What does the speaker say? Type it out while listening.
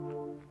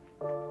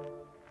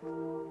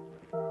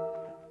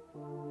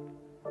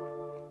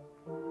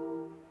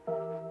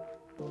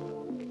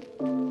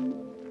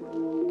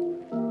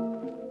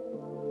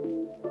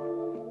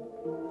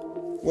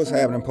What's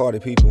happening, party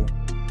people?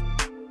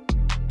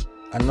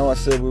 I know I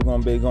said we were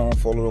going to be gone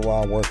for a little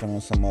while working on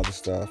some other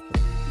stuff,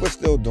 but we're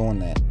still doing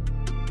that.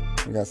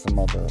 We got some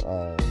other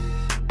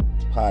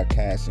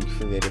podcasts and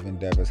creative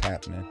endeavors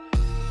happening.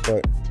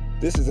 But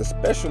this is a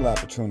special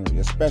opportunity,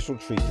 a special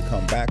treat to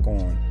come back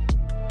on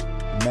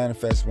the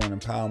Manifest One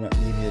Empowerment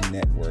Media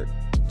Network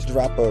to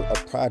drop a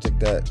project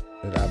that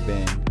I've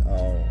been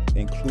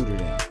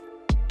included in.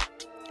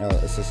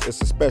 It's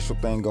a special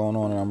thing going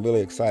on, and I'm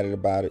really excited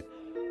about it.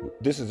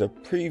 This is a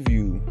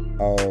preview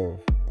of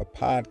a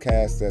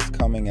podcast that's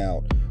coming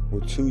out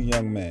with two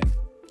young men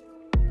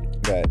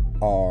that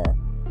are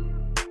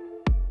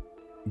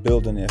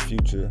building their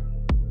future,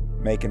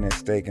 making their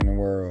stake in the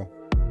world,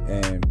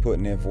 and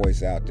putting their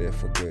voice out there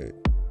for good.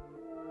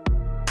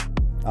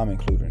 I'm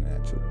included in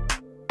that too.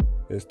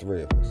 There's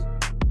three of us.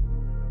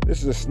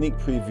 This is a sneak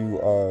preview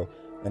of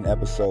an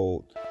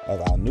episode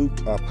of our new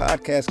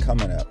podcast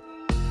coming up.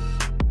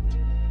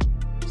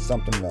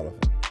 Something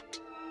relevant.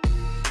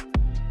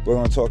 We're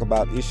going to talk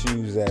about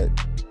issues that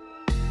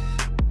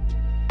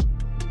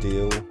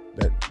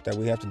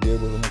we have to deal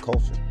with in the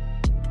culture.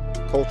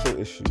 Cultural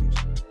issues,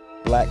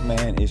 black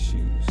man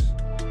issues,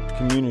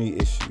 community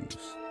issues,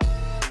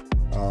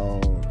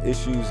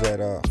 issues that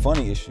are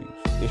funny issues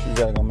that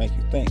are going to make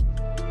you think.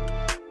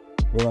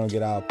 We're going to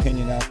get our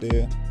opinion out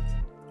there.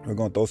 We're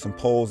going to throw some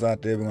polls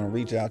out there. We're going to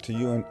reach out to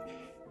you, and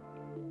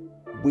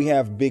we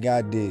have big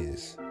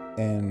ideas,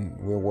 and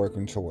we're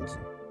working towards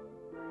them.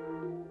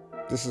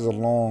 This is a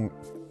long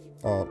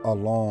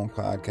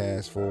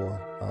podcast for,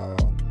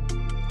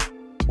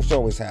 which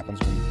always happens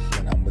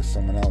when I'm with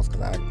someone else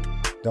because I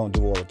don't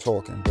do all the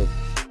talking. But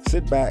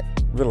sit back,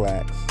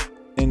 relax,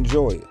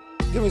 enjoy it.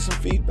 Give me some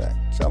feedback.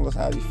 Tell us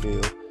how you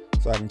feel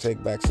so I can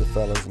take back to the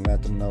fellas and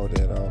let them know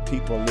that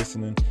people are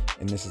listening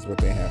and this is what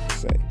they have to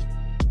say.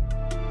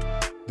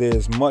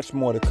 There's much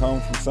more to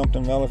come from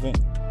Something Relevant,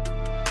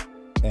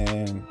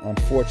 and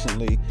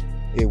unfortunately,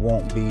 it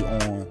won't be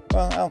on,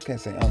 well, I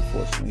can't say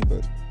unfortunately,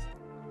 but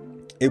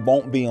it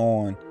won't be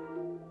on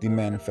the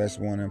Manifest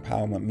One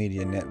Empowerment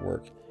Media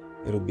Network.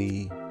 It'll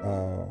be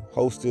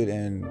hosted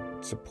and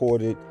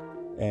supported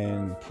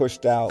and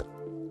pushed out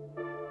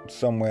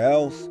somewhere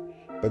else.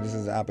 But this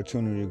is an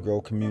opportunity to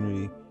grow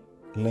community,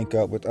 link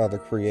up with other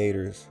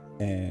creators,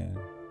 and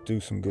do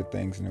some good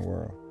things in the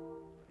world.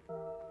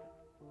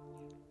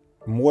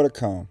 More to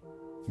come,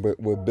 but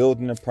we're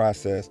building the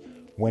process.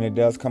 When it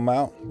does come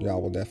out,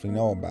 y'all will definitely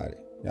know about it.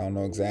 Y'all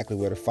know exactly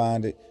where to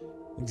find it,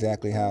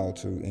 exactly how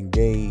to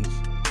engage,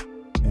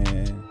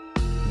 and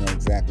you know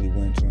exactly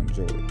when to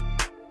enjoy it.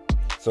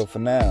 So for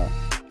now,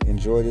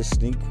 enjoy this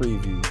sneak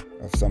preview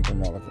of Something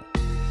Relevant.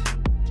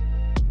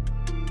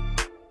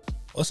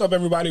 What's up,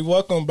 everybody?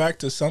 Welcome back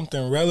to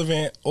Something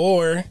Relevant,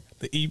 or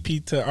the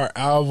EP to our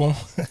album.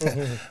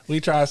 We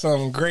tried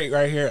something great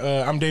right here.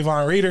 I'm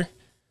Daivon Reeder.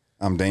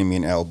 I'm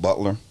Damien L.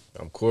 Butler.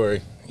 I'm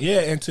Corey. Yeah,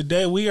 and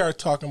today we are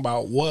talking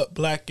about what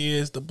black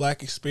is, the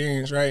black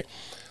experience, right?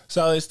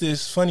 So it's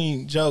this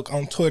funny joke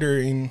on Twitter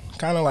and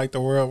kind of like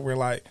the world where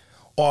like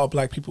all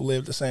black people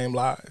live the same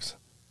lives.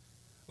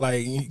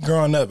 Like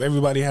growing up,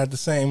 everybody had the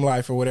same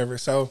life or whatever.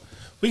 So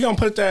we gonna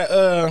put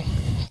that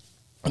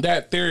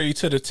theory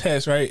to the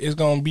test, right? It's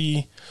gonna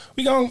be,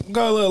 we gonna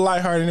go a little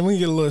lighthearted and we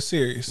get a little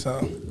serious.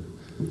 So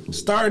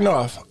starting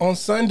off on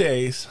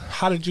Sundays,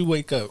 how did you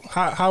wake up?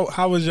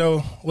 How was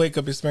your wake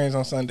up experience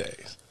on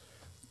Sundays?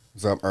 I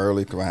was up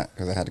early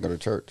because I had to go to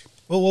church.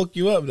 What woke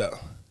you up though?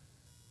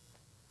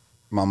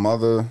 My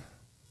mother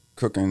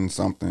cooking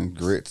something,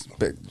 grits,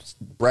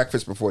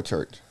 breakfast before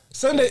church.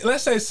 Sunday,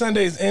 let's say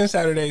Sundays and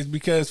Saturdays,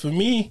 because for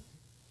me,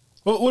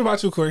 what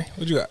about you, Corey?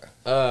 What you got?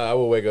 I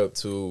would wake up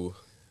to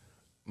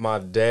my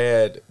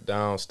dad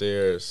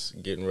downstairs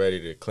getting ready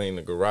to clean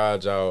the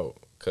garage out,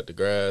 cut the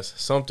grass,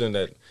 something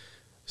that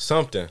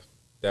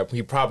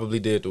he probably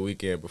did the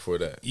weekend before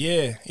that.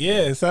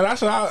 Yeah. So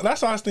that's what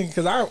I was thinking,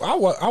 because I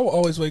will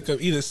always wake up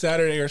either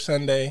Saturday or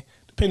Sunday,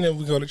 depending if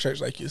we go to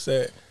church, like you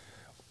said.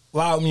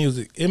 Loud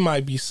music. It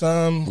might be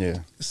some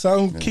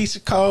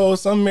Keisha Cole,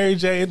 some Mary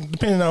J,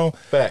 depending on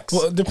facts.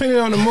 Well, depending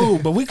on the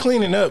mood. But we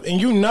cleaning up,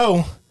 and you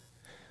know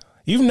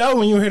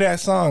when you hear that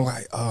song,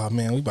 like, oh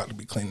man, we about to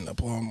be cleaning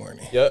up all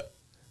morning. Yep.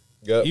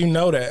 You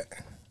know that.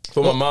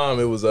 For my mom,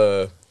 it was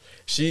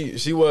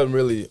she wasn't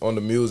really on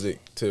the music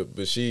tip,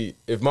 but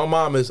if my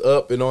mom is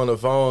up and on the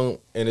phone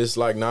and it's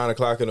like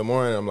 9:00 in the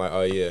morning, I'm like,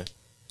 oh yeah.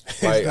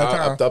 Like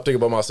I'm thinking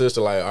about my sister.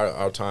 Like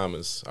our time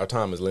is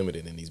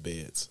limited in these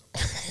beds.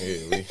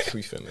 Yeah,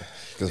 we finna.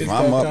 Because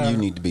I'm up, you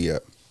need to be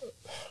up.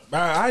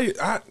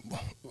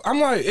 I'm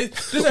like,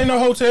 this ain't no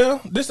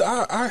hotel.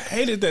 I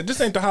hated that.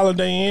 This ain't the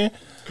Holiday Inn.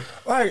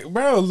 Like,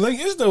 bro, like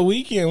it's the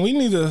weekend. We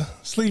need to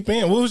sleep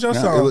in. What was your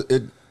song?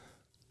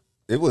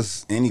 It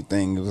was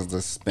anything. It was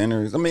the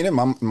Spinners. I mean,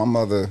 my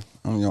mother.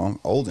 I'm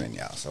older than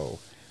y'all, so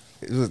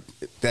it was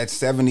that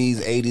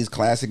 70s, 80s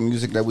classic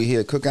music that we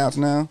hear at cookouts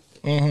now.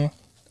 Mm-hmm.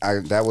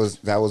 That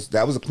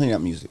was a cleanup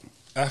music.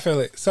 I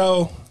feel it.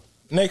 So,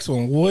 next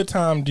one. What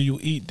time do you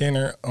eat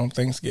dinner on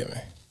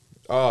Thanksgiving?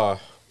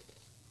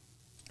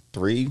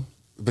 3.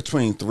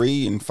 between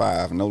 3 and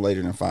 5, no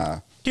later than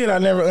 5. Kid, I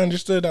never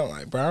understood. I'm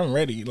like, bro, I'm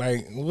ready.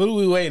 Like, what are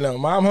we waiting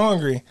on? I'm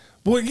hungry.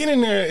 Boy, get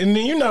in there. And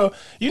then you know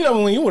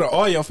when you with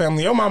all your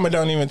family, your mama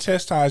don't even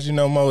chastise you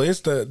no more.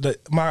 It's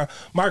my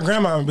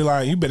grandma would be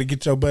like, you better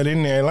get your butt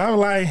in there. And I'm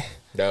like,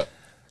 yeah.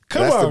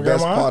 Come That's on, the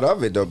best grandma. part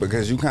of it though,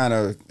 because you kind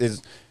of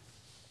is.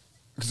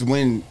 Because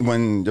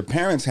when the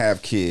parents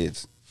have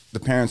kids, the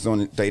parents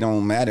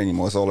don't matter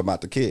anymore. It's all about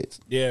the kids.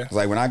 Yeah. It's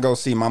like when I go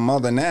see my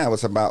mother now,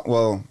 it's about,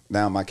 well,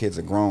 now my kids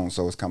are grown,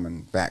 so it's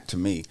coming back to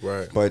me.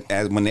 Right. But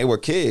when they were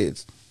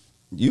kids,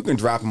 you can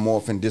drop them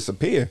off and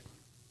disappear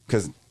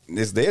because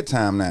it's their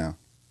time now.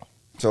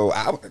 So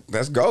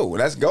let's go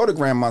to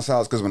grandma's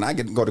house, because when I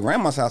get to go to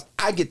grandma's house,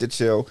 I get to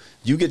chill.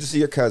 You get to see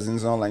your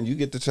cousins and all that. And you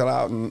get to chill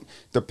out. And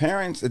the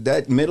parents,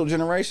 that middle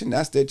generation,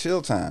 that's their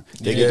chill time.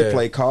 They get to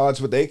play cards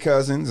with their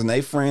cousins and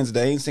their friends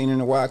they ain't seen in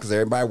a while because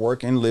everybody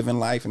working, living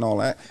life and all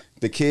that.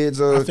 The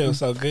kids are. I feel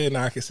so good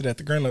now. I can sit at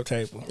the grown-up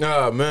table.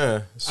 Oh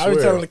man, I be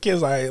telling the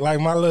kids like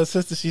my little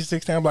sister, she's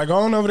 16. I'm like, go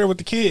on over there with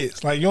the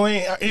kids. Like you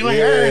ain't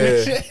earning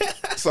this shit.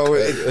 So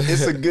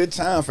it's a good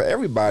time for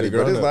everybody,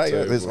 but it's like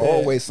there's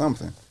always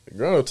something. The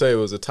grown-up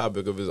table is a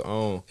topic of its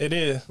own. It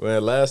is.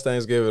 Man, last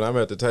Thanksgiving, I'm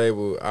at the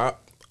table.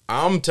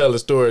 I'm telling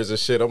stories and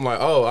shit. I'm like,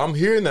 oh, I'm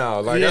here now.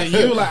 Like, yeah,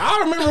 you like,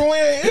 I remember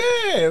when.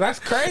 Yeah, that's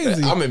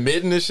crazy. I'm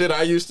admitting this shit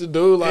I used to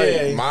do.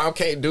 Like, mom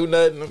can't do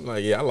nothing. I'm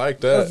like, yeah, I like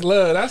that. That's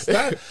love.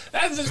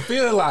 That just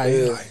feel like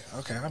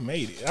okay, I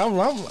made it. I'm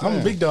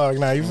a big dog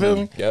now. You feel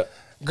me? Yep.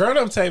 Grown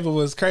up table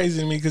was crazy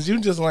to me because you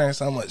just learn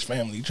so much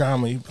family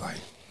drama. You be like,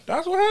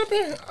 that's what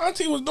happened.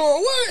 Auntie was doing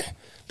what?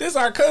 This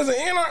our cousin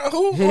and our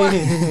who?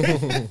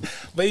 What?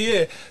 But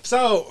yeah.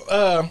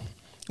 So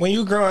when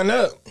you growing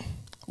up,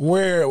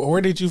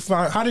 where did you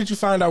find? How did you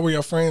find out where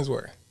your friends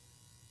were?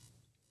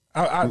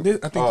 I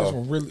think this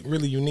one really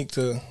really unique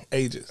to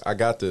ages. I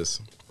got this.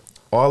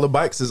 All the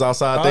bikes is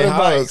outside their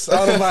house.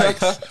 All the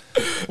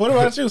bikes. What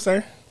about you,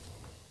 sir?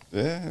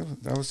 Yeah,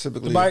 that was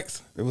typically the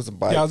bikes. It was a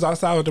bike. Yeah, I was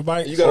outside with the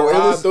bikes. You got to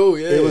ride through.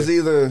 Yeah, it was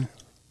either.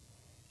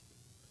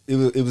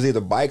 It was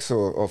either bikes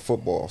or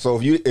football. So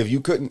if you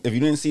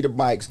didn't see the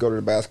bikes, go to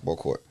the basketball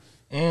court.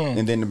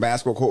 And then the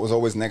basketball court was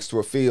always next to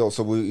a field,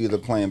 so we were either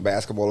playing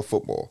basketball or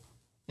football.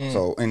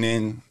 So and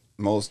then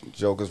most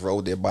jokers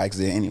rode their bikes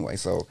there anyway.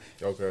 So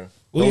okay,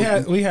 we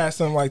had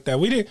something like that.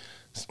 We did.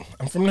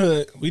 I'm from the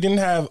hood. We didn't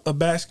have a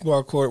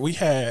basketball court.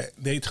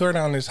 They tore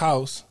down this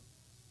house,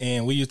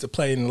 and we used to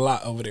play in the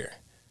lot over there.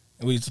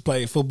 We used to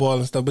play football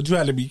and stuff, but you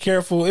had to be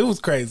careful. It was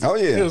crazy. Oh,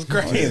 yeah. It was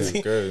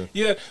crazy. Oh,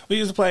 yeah, yeah, we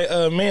used to play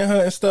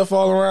manhunt and stuff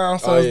all around.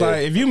 So it's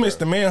like, if you miss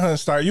the manhunt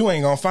start, you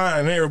ain't going to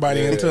find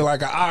everybody until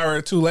like an hour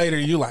or two later.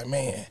 You like,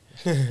 man.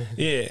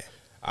 Yeah.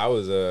 I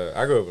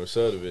grew up in a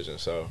subdivision,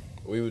 so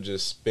we would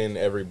just spin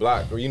every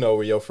block. Or,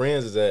 where your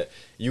friends is at.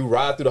 You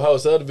ride through the whole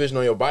subdivision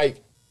on your bike,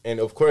 and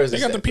of course... They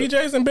got the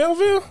PJs in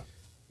Belleville?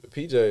 The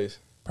PJs.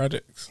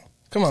 Projects.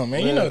 Come on,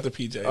 man. You know what the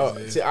PJs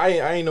is. See,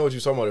 I ain't know what you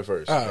were talking about at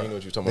first. I ain't know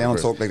what you were talking they about.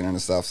 They don't talk like on the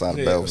south side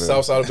of Belleville.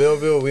 South side of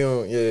Belleville, we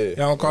don't. Yeah, y'all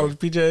don't call it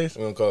the PJs.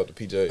 We don't call it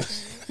the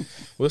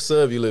PJs. What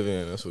sub you live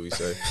in? That's what we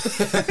say.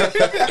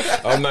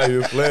 I'm not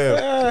even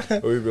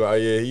playing. We be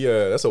like,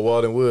 that's a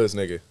Walden Woods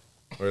nigga,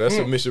 or that's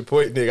a Mission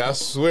Point nigga. I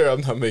swear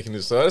I'm not making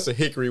this. So that's a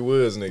Hickory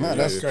Woods nigga. Nah,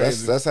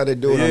 that's how they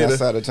do it on that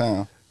side of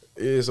town.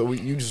 Yeah, so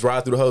you just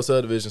ride through the whole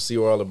subdivision, see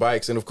where all the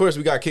bikes, and of course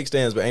we got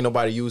kickstands, but ain't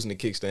nobody using the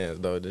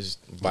kickstands though.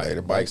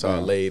 The bikes are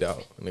laid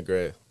out in the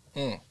grass.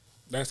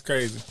 That's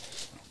crazy.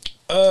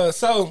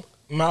 So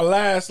my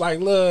last what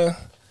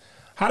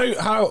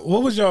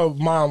was your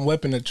mom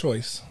weapon of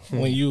choice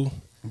when you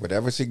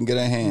whatever she can get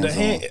her hands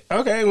on.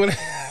 Okay,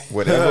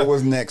 whatever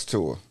was next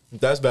to her.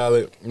 That's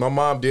valid. My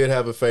mom did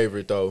have a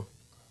favorite though,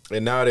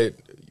 and now that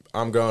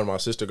I'm gone, my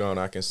sister gone,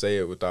 I can say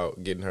it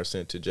without getting her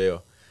sent to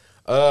jail.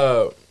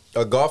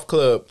 A golf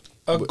club.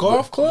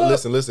 Golf club?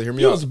 Listen, hear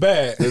me out. It was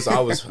bad. I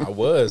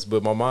was,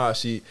 but my mom,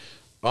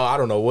 I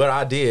don't know what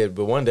I did,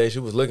 but one day she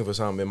was looking for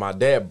something, and my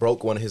dad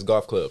broke one of his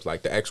golf clubs.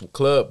 Like, the actual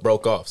club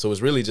broke off, so it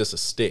was really just a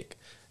stick.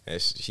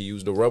 And she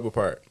used the rubber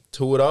part.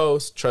 2 of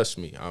those, trust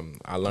me,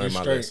 I learned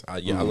my lesson.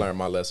 I learned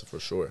my lesson for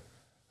sure.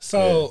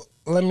 So,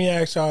 let me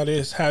ask y'all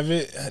this. Have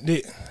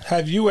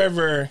you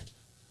ever,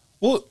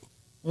 what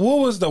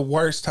was the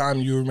worst time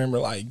you remember,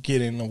 like,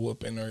 getting a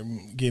whooping or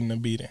getting a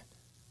beating?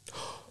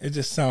 It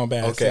just sounds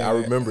bad. Okay, I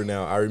remember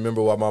now. I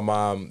remember why my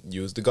mom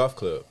used the golf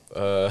club.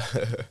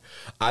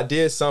 I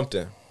did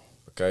something,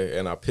 okay,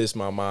 and I pissed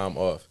my mom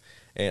off.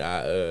 And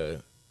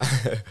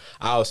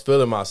I was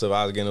feeling myself.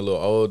 I was getting a little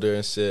older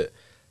and shit.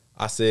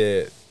 I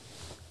said,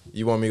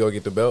 "You want me to go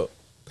get the belt?"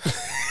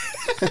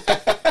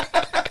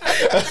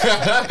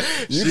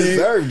 You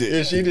deserved it.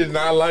 And she did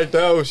not like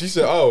that. She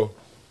said, "Oh,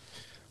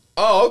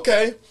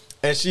 okay."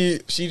 And she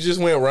just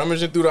went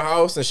rummaging through the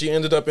house, and she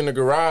ended up in the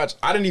garage.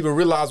 I didn't even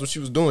realize what she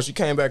was doing. She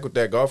came back with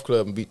that golf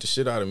club and beat the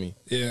shit out of me.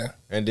 Yeah.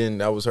 And then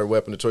that was her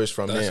weapon of choice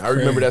from That's then. I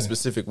remember that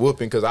specific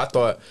whooping because I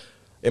thought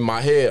in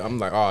my head, I'm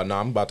like, oh, no,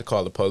 I'm about to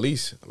call the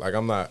police. Like,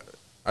 I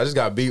just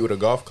got beat with a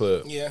golf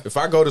club. Yeah. If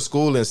I go to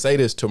school and say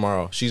this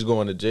tomorrow, she's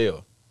going to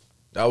jail.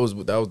 That was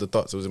the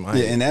thoughts that was in my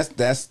head. Yeah,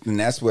 and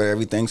that's where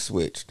everything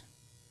switched.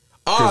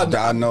 Oh,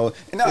 I know.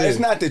 No, yeah. it's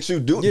not that you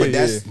do, Yeah,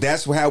 but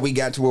that's how we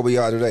got to where we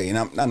are today. And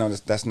I know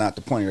that's not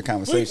the point of the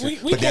conversation.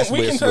 We but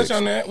can touch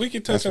on that. We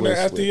can touch on that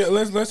after.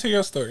 Let's hear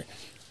your story.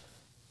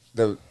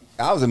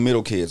 I was a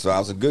middle kid, so I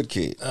was a good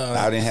kid.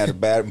 I didn't have a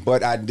bad,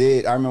 but I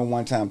did. I remember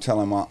one time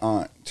telling my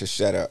aunt to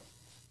shut up.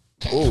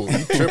 Oh,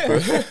 you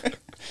tripping?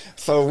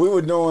 So we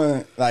were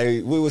doing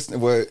like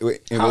where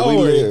we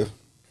live.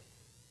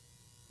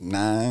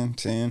 9,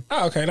 10.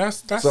 Oh, okay,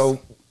 that's So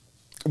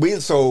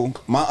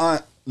my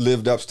aunt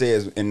lived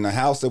upstairs in the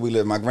house that we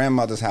lived. My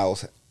grandmother's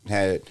house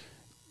had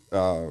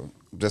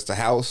just a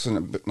house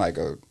and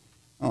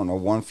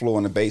one floor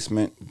in the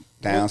basement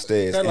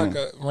downstairs. That like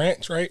a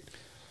ranch, right?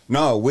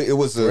 No, it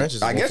was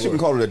I guess you can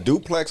call it a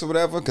duplex or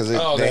whatever because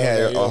they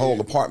had a whole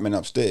apartment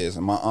upstairs.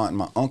 And my aunt and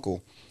my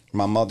uncle,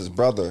 my mother's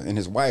brother and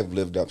his wife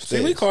lived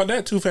upstairs. See, we called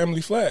that 2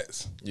 family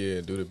flats.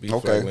 Yeah, do the beef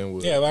Okay. like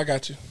Linwood. Yeah, I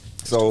got you.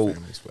 So, 2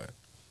 families flat.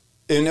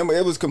 and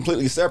it was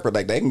completely separate.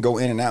 Like they can go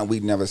in and out.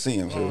 We'd never see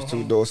them. So it was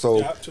 2 doors. So,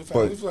 Yeah, 2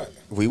 family flat.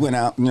 we went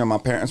out. My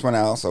parents went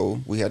out,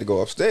 so we had to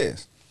go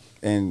upstairs.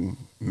 And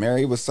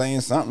Mary was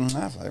saying something.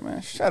 I was like,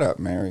 man, shut up,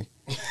 Mary.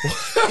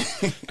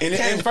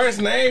 And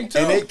first name too.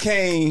 And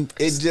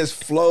it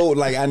just flowed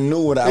like I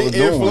knew what I was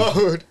doing. It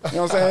flowed. You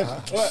know what I'm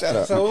saying? Shut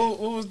up. So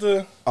what was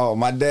the? Oh,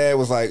 my dad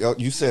was like, oh,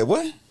 you said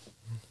what?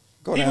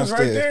 Go He was downstairs.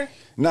 right there?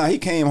 No, he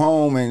came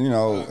home and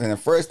and the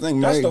first thing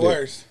That's Mary the did,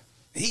 worst.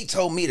 he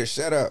told me to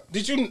shut up.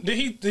 Did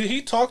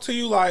he talk to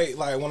you like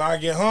when I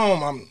get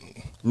home?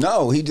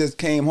 No, he just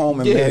came home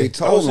and Mary Oh,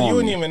 told so you on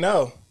didn't me. even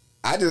know.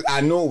 I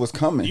knew it was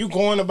coming. You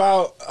going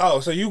about? Oh,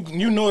 so you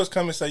knew it's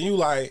coming. So you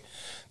like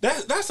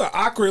that's an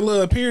awkward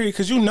little period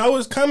because you know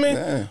it's coming,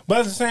 Yeah. but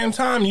at the same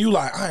time you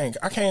like I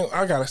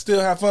gotta still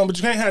have fun, but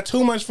you can't have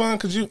too much fun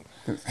because you.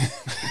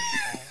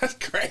 That's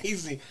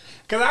crazy.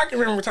 Cause I can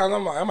remember times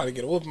I'm like I'm about to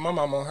get a whooping. My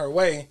mom on her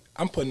way.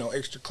 I'm putting on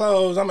extra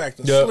clothes. I'm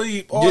acting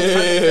asleep. All kinds of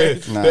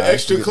crazy. Nah, the I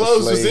used to extra get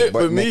clothes was slave it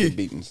for butt me. naked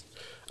beatings.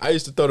 I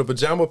used to throw the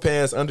pajama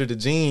pants under the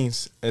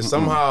jeans, and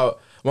somehow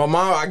my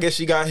mom, I guess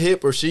she got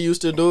hip, or she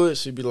used to do it.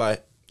 She'd be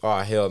like, "Oh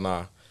hell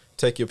nah,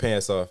 take your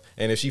pants off."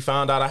 And if she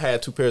found out I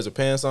had 2 pairs of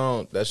pants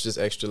on, that's just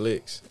extra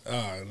licks.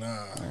 Oh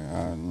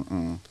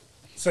nah.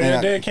 So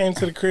And your dad came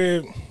to the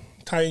crib,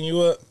 tighten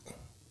you up.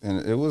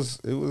 And it was.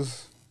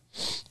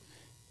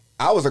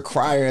 I was a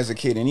crier as a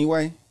kid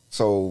anyway,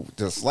 so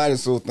the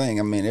slightest little thing.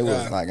 I mean, it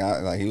was like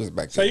he was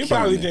back. So there you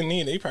killing probably me. didn't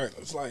need it. He probably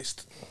was like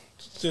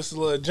just a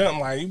little jump.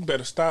 Like you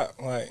better stop.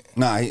 Like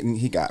Nah,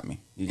 he got me.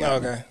 He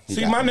got me. okay. He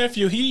See, got my me.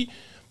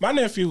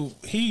 nephew,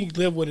 he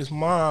lived with his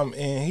mom,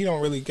 and he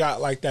don't really got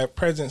like that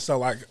presence. So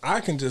like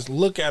I can just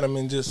look at him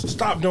and just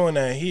stop doing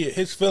that.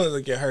 His feelings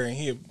will get hurt, and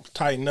he'll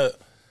tighten up.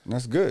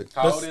 That's good.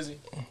 How old is he?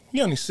 He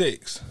only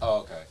 6. Oh,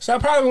 okay. So I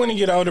probably when he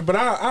get older. But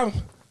I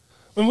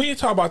when we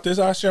talk about this,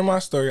 I'll share my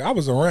story. I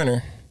was a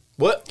runner.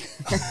 What?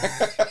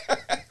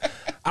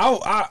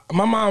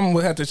 My mom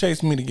would have to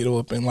chase me to get a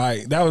whooping.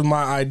 Like that was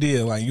my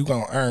idea. Like you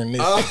gonna earn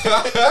this.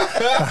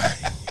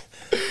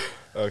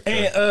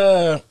 Okay.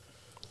 And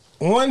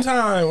one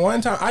time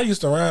I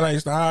used to run. I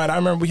used to hide. I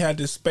remember we had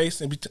this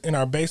space in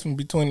our basement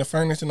between the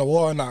furnace and the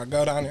wall, and I'd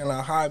go down there and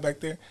I'd hide back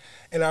there.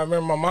 And I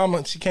remember my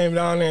mama, she came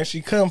down there and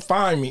she couldn't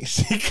find me.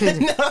 She could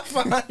not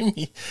find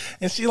me.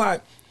 And she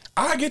like,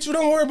 I'll get you.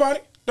 Don't worry about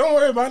it. Don't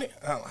worry about it.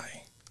 I'm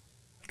like,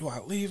 do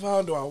I leave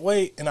out? Do I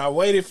wait? And I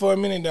waited for a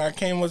minute. Then I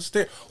came up the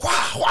stairs.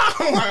 Wow.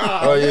 I'm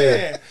like, Oh yeah.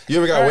 man. You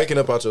ever got All right. waking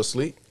up out your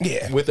sleep?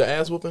 Yeah. With the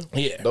ass whooping?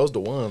 Yeah. Those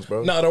the ones,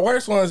 bro. No, the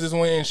worst ones is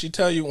when she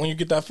tell you when you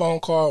get that phone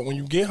call, when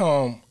you get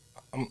home,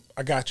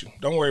 I got you.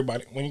 Don't worry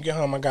about it. When you get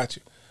home, I got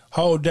you.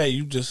 Whole day,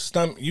 you just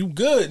stomach, you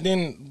good.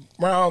 Then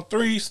round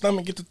 3,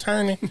 stomach get to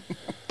turning.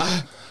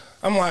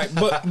 I'm like,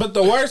 but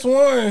the worst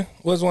one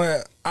was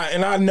when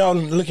I know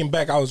looking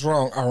back, I was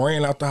wrong. I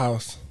ran out the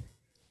house.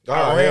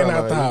 I ran hell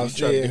out no. the house.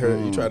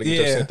 You try to get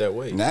Yeah. yourself that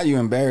way. Now you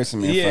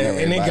embarrassing me in front of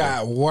Yeah, and everybody. it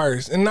got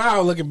worse. And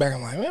now looking back,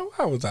 I'm like, man,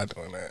 why was I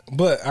doing that?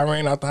 But I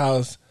ran out the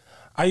house.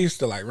 I used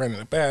to like run in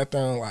the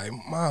bathroom, like,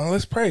 Mom,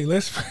 let's pray.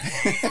 Like,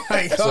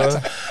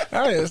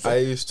 I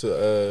used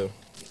to.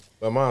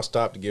 My mom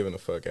stopped giving a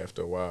fuck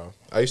after a while.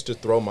 I used to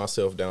throw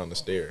myself down the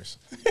stairs.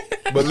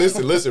 But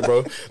listen,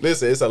 bro.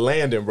 Listen, it's a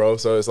landing, bro.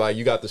 So it's like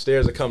you got the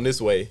stairs that come this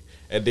way,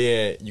 and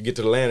then you get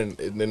to the landing,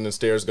 and then the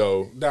stairs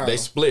go down. They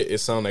split.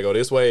 It's some that go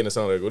this way, and it's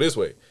some that go this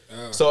way.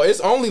 So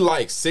it's only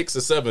like 6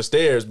 or 7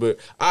 stairs, but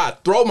I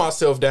throw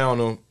myself down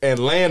them and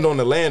land on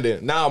the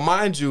landing. Now,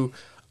 mind you,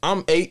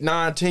 I'm 8,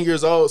 9, 10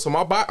 years old, so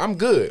my body, I'm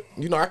good.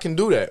 You know, I can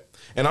do that.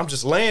 And I'm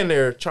just laying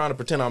there trying to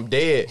pretend I'm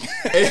dead.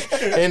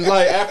 and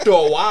like after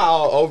a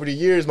while, over the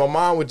years, my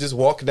mom would just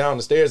walk down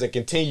the stairs and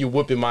continue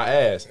whooping my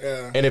ass.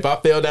 Yeah. And if I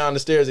fell down the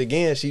stairs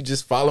again, she'd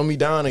just follow me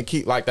down and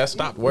keep like that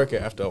stopped working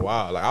after a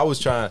while. Like I was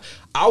trying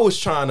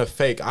to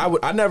fake.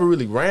 I never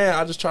really ran.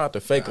 I just tried to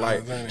fake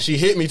like she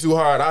hit me too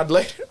hard. I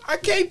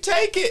can't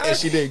take it. And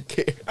she didn't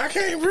care. I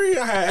can't breathe.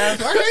 I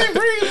can't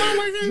breathe, Mom.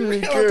 I can't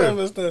breathe. All that type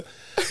of stuff.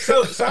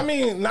 So I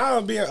mean,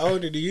 now being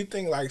older, do you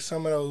think like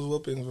some of those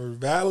whoopings were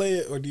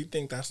valid, or do you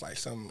think that's like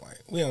something like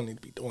we don't need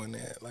to be doing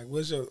that? Like,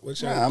 what's your?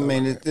 I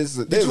mean, there's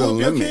a Did you whoop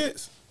your limit.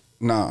 kids?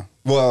 No,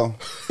 well,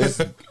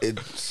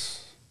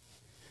 it's.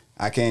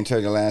 I can't tell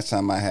you the last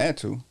time I had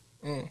to,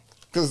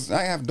 because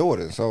I have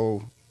daughters,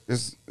 so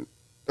it's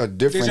a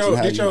difference.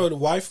 Did your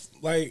wife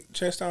like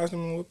chastise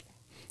them and whoop?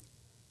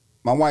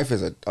 My wife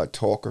is a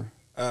talker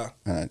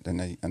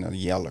and a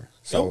yeller.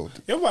 So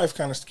your wife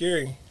kind of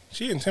scary.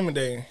 She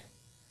intimidating.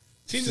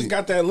 She just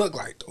got that look.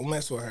 Like, don't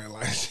mess with her.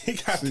 Like, she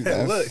got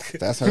that look.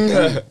 That's her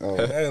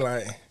thing.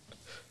 Like,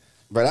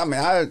 but I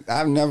mean,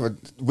 I've never.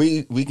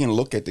 We can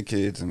look at the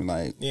kids and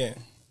like, yeah,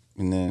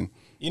 and then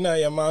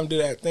your mom do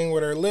that thing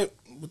with her lip,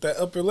 with that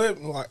upper lip,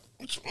 and like,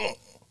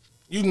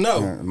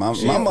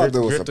 my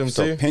mother was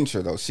a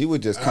pincher though. She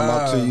would just come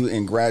up to you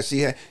and grab. She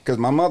had, because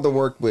my mother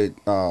worked with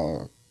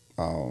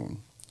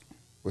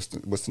what's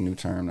the new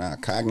term now?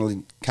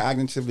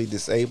 Cognitively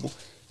disabled,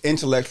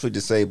 intellectually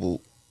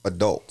disabled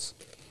adults.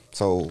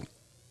 So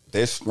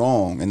they're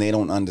strong and they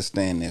don't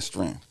understand their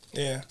strength.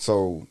 Yeah.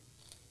 So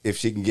if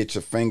she can get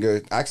your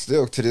finger, I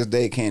still to this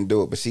day can't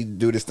do it, but she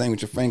do this thing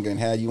with your finger and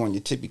have you on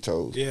your tippy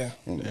toes. Yeah.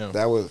 And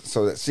that was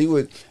so that she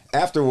would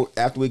after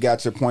we got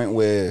to the point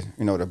where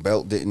the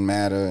belt didn't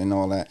matter and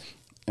all that.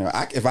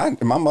 If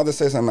my mother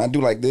says something, I do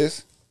like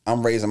this.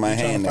 I'm raising my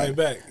hand. Fight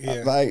back.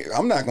 Yeah. Like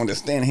I'm not going to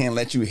stand here and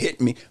let you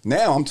hit me.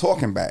 Now I'm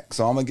talking back,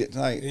 so I'm gonna get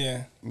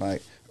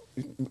like.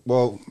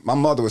 Well, my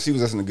mother she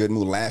was just in a good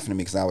mood laughing at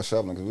me because I was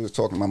shoveling because we was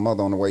talking to my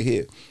mother on the way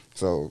here.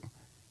 So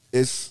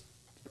it's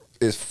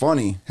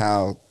funny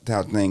how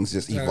things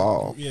just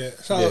evolve. Yeah.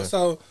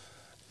 So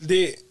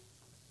did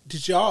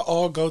y'all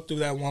all go through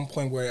that one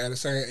point where at a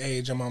certain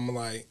age your mama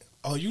like,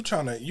 oh, you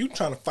trying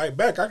to fight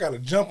back? I got to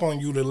jump on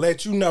you to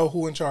let you know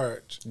who in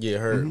charge. Yeah,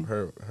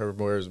 her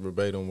words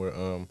verbatim were,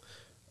 I'm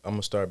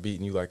gonna start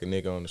beating you like a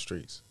nigga on the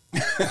streets.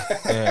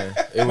 And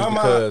it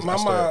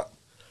was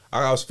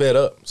I was fed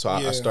up, so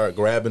I started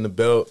grabbing the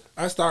belt.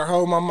 I start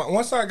holding my mom.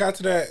 Once I got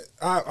to that,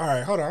 all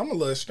right, hold on, I'm a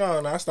little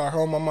strong. I start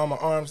holding my mama's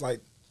arms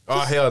like, oh,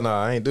 hell no,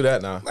 I ain't do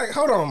that now. like,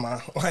 hold on, ma.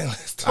 Like,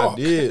 let's talk. I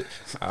did.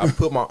 I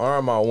put my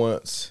arm out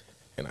once,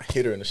 and I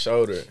hit her in the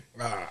shoulder.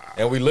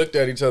 And we looked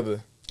at each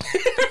other.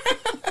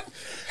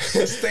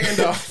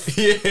 Standoff.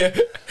 Yeah.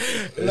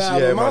 And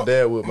she had my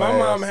dad with my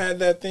mom had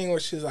that thing where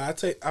she's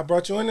like, I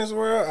brought you in this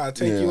world, I'll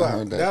take you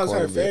out. That was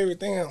her favorite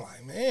thing. I'm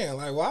like, man,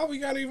 like, why we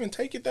gotta even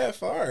take it that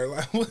far?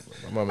 Like, my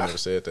mom never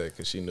said that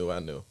because she knew I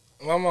knew.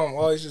 My mom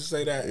always just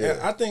say that. Yeah.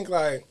 And I think,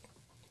 like,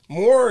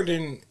 more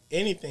than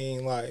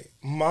anything, like,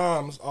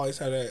 moms always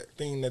have that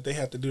thing that they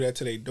have to do that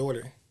to their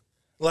daughter.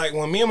 Like,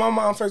 when me and my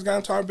mom first got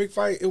into our big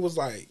fight, it was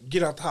like,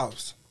 get out the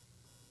house.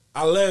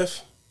 I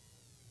left.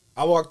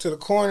 I walked to the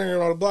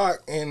corner on the block,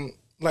 and,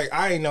 like,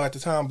 I didn't know at the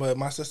time, but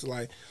my sister,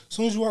 like, as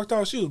soon as you walked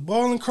out, she was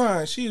bawling,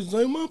 crying. She was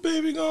like, my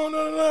baby gone,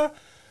 da, da, da.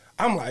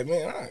 I'm like,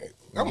 man,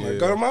 I'm going to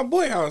go to my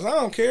boy house. I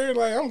don't care.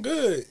 Like, I'm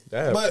good.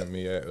 That happened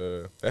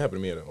to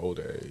me at an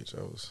older age.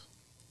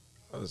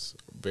 I was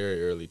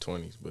very early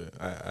 20s, but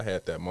I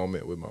had that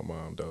moment with my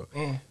mom, though,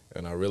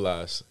 and I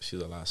realized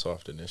she's a lot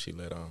softer than she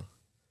let on.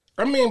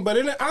 I mean, but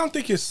I don't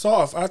think it's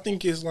soft. I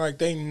think it's like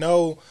they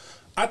know.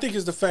 I think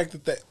it's the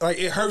fact that like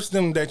it hurts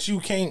them that you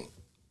can't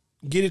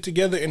get it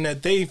together and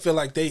that they feel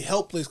like they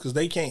helpless because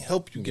they can't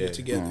help you get it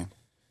together.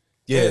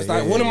 Yeah, it's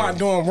like, what am I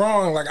doing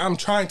wrong? Like, I'm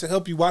trying to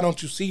help you. Why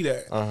don't you see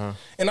that?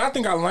 And I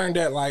think I learned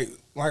that, like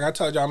I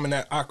told you, I'm in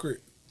that awkward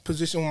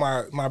position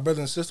with my brother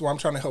and sister where I'm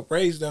trying to help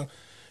raise them.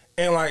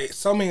 And, like,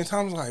 so many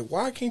times, like,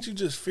 why can't you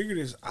just figure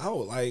this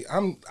out? Like,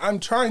 I'm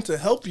trying to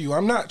help you.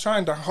 I'm not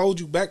trying to hold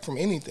you back from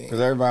anything.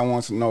 Because everybody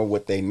wants to know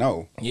what they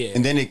know. Yeah.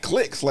 And then it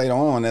clicks later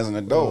on as an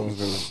adult.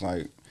 It's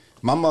like,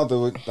 my mother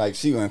would, like,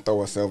 she wouldn't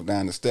throw herself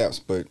down the steps,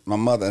 but my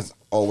mother's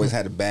always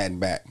had a bad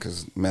back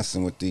because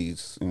messing with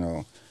these,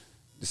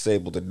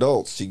 disabled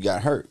adults, she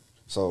got hurt.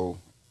 So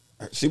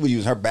she would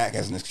use her back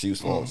as an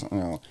excuse for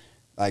it.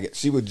 Like,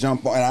 she would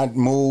jump on and I'd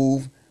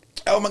move.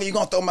 Oh my God, you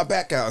gonna throw my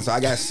back out? So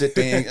I gotta sit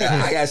there.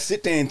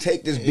 And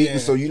take this beating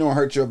so you don't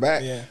hurt your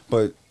back. Yeah.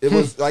 But it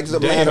was like it's a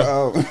matter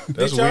of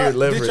that's weird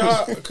leverage.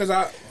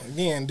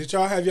 Did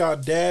y'all have y'all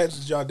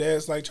dads? Did y'all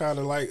dads like trying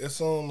to like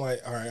assume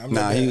like, all right, I'm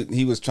nah?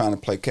 He was trying to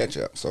play catch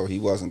up, so he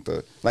wasn't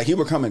he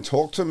would come and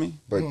talk to me,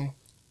 but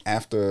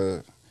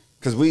after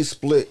because we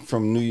split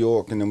from New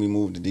York and then we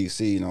moved to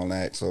DC and all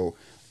that. So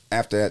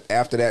after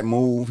that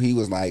move, he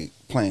was like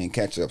playing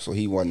catch up, so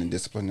he wasn't a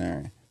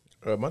disciplinarian.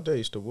 My dad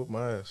used to whoop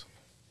my ass.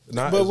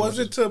 But was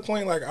it to a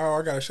point like, oh,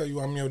 I gotta show you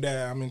I'm your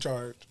dad, I'm in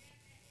charge?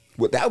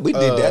 Well, we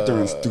did that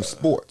through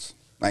sports.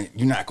 Like,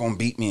 you're not gonna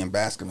beat me in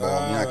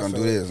basketball. You're not gonna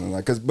do this. And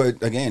like,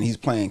 but again, he's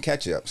playing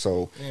catch up,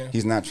 so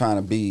he's not trying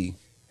to be.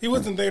 He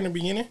wasn't there in the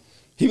beginning.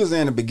 He was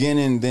there in the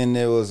beginning. Then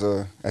there was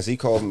as he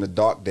calls them, the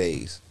dark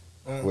days,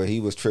 where he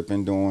was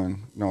tripping,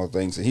 doing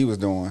things that he was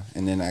doing,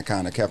 and then that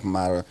kind of kept him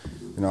out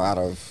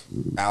of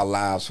our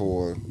lives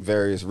for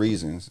various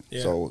reasons.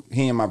 Yeah. So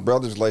he and my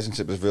brother's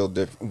relationship was real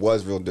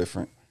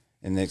different.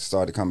 And Nick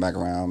started to come back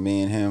around.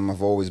 Me and him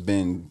have always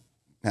been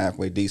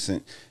halfway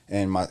decent,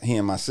 and he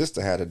and my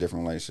sister had a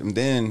different relationship. And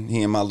then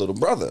he and my little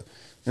brother,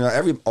 you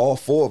know, all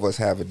four of us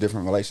have a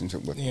different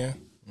relationship with him. Yeah.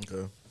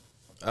 Okay.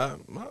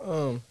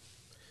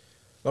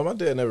 My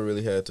dad never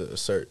really had to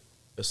assert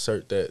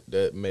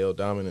that male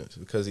dominance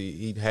because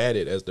he had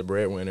it as the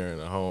breadwinner in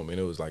the home, and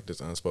it was like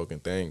this unspoken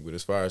thing. But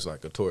as far as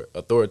like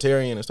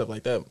authoritarian and stuff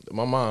like that,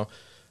 my mom,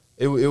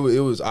 it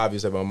was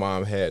obvious that my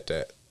mom had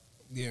that.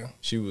 Yeah,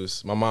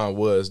 my mom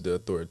was the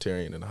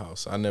authoritarian in the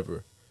house.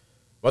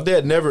 My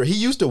dad never. He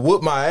used to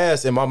whoop my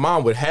ass, and my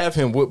mom would have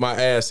him whoop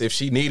my ass if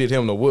she needed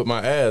him to whoop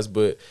my ass,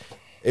 but.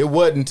 It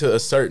wasn't to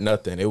assert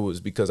nothing. It was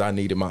because I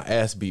needed my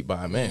ass beat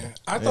by a man.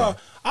 I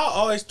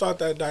always thought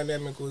that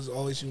dynamic was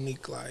always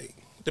unique. Like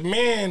the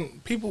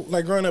man, people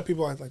like growing up,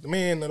 people always like the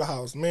man of the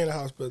house,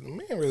 but the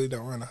man really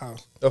don't run the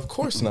house. Of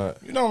course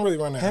not. You don't really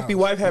run the house. Happy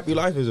wife, happy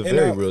life is a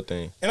very real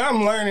thing. And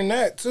I'm learning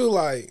that too.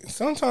 Like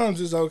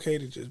sometimes it's okay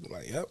to just be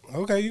like, "Yep,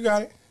 okay, you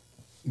got it."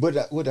 What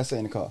did I say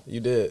in the car?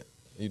 You did.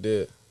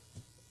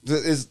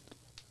 It's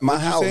my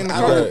house. You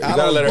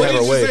gotta let her have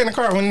her way. What did you say in the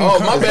car? Oh,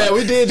 my bad.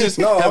 We did just.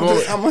 No,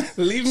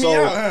 leave me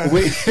out.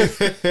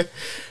 Huh?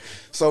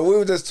 So we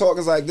were just talking.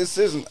 It's like this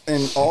isn't,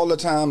 and all the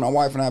time my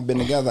wife and I have been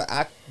together.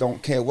 I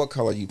don't care what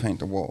color you paint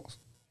the walls.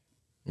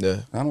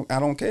 Yeah, I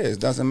don't care. It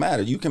doesn't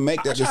matter. You can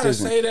make that decision. I try to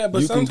say that,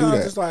 but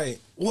sometimes it's like,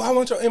 well, I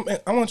want your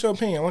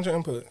opinion. I want your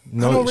input.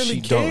 No, I don't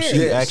really care.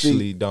 She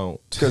actually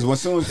don't.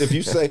 Because if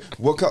you say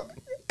what color.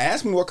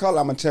 Ask me what color,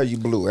 I'm gonna tell you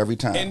blue every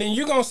time. And then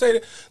you're gonna say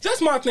that.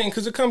 That's my thing,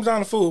 because it comes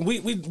down to food.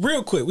 We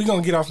real quick, we're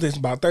gonna get off this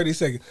in about 30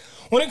 seconds.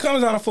 When it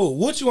comes down to food,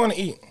 what you wanna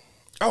eat?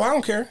 Oh, I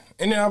don't care.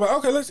 And then I'm like,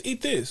 okay, let's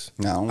eat this.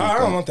 No, I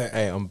don't want that.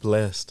 Hey, I'm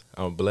blessed.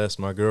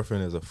 My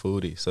girlfriend is a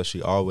foodie, so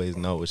she always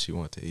know what she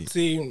wants to eat.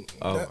 See,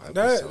 I'd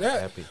be so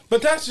happy.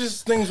 But that's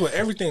just things with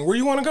everything. Where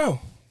you wanna go?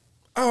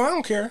 Oh, I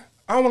don't care.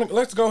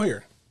 Let's go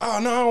here. Oh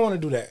no, I don't wanna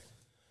do that.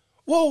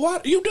 Well,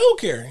 what? You do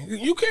care.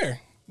 You care.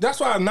 That's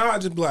why now I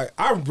just be like,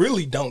 I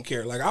really don't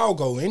care. Like, I'll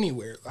go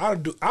anywhere.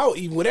 I'll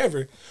eat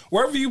whatever.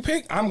 Wherever you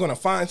pick, I'm going to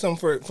find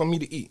something for me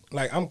to eat.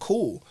 Like, I'm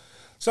cool.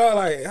 So,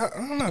 like, I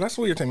don't know. That's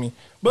weird to me.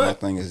 But my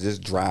thing is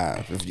just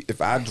drive.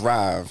 If I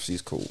drive,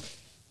 she's cool.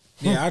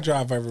 Yeah, I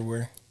drive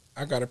everywhere.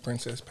 I got a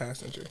princess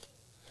passenger.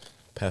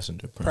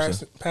 Passenger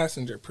princess.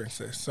 Passenger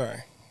princess. Sorry.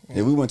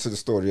 Yeah, we went to the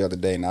store the other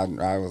day, and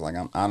I was like,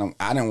 I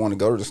didn't want to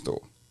go to the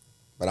store,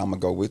 but I'm going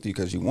to go with you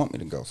because you want me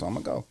to go, so I'm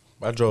going to go.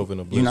 I drove in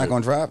a blizzard. You're not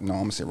going to drive? No, I'm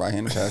going to sit right here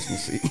in the passenger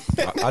seat.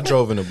 I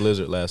drove in a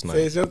blizzard last night. So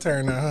it's your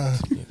turn now, huh?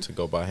 To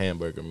go buy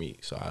hamburger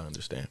meat, so I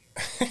understand.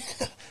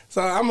 So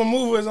I'm going to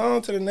move us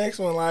on to the next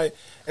one. Like,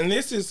 and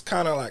this is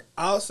kind of like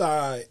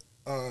outside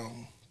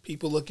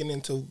people looking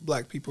into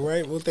black people,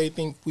 right? What they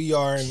think we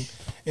are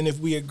and if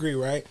we agree,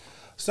 right?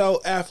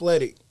 So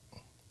athletic.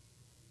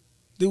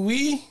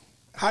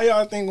 How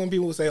y'all think when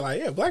people say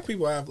like, yeah, black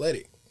people are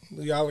athletic?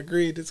 Do y'all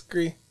agree,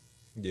 disagree?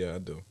 Yeah, I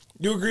do.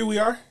 You agree we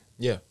are?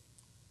 Yeah.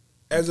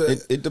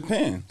 It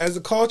depends. As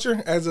a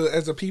culture, as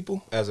a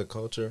people? As a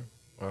culture,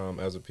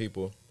 as a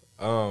people.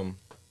 The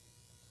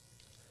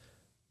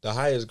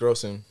highest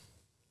grossing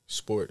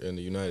sport in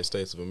the United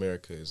States of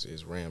America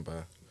is ran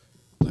by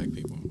black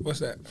people.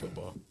 What's that?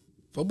 Football.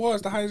 Football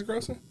is the highest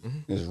grossing?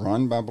 Mm-hmm. It's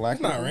run by black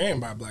people? It's not ran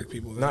by black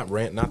people. Not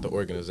the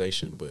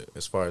organization, but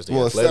as far as the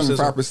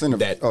athleticism. 75% of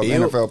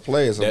NFL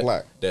players are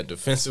black. That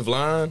defensive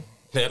line,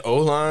 that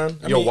O-line,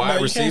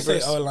 wide receivers. You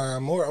can't say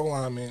O-line, more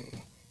O-line, man.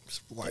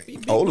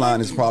 White.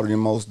 O-line is probably the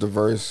most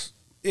diverse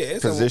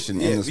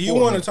position in the sport. You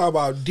want to talk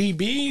about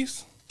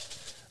DBs?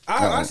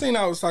 I seen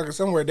I was talking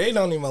somewhere. They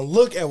don't even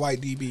look at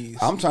white DBs.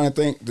 I'm trying to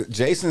think.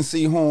 Jason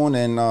Sehorn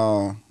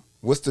and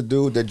what's the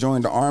dude that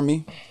joined the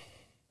Army?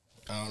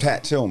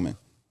 Pat Tillman.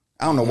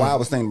 I don't know why I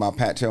was thinking about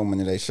Pat Tillman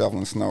today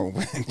shoveling snow.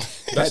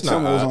 Pat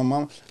Tillman was on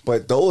my.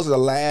 But those are the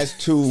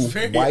last two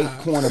white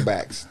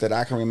cornerbacks that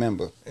I can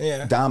remember.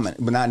 Yeah,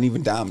 dominant, but not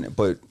even dominant,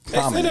 but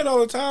prominent. They say that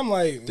all the time.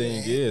 Like,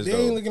 thing is, they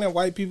ain't looking at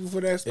white people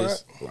for that spot.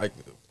 It's like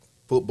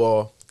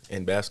football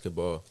and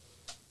basketball.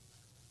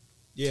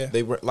 Yeah,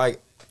 they were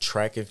like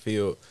track and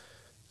field.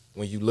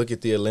 When you look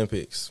at the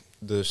Olympics,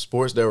 the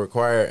sports that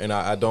require, and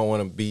I don't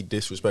want to be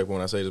disrespectful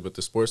when I say this, but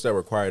the sports that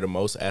require the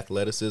most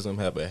athleticism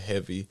have a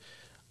heavy,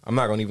 I'm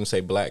not going to even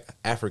say black,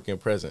 African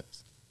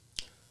presence.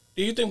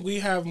 Do you think we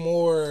have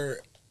more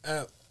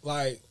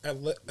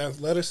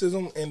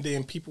athleticism, and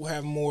then people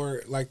have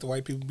more, like the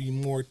white people be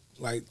more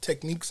like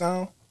technique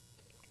sound?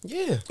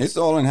 Yeah. It's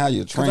all in how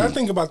you train. Because I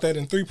think about that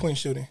in 3-point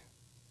shooting.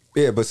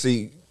 Yeah, but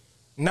see,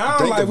 now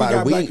think like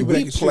about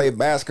we play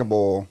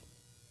basketball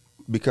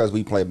because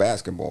we play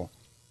basketball.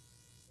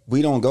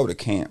 We don't go to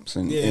camps,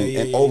 and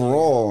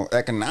overall,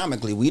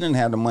 economically, we didn't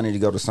have the money to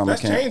go to summer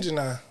camp. That's changing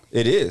now.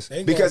 It is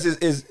because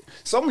it's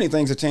so many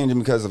things are changing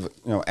because of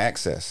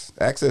access.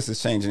 Access is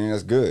changing, and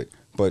that's good.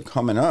 But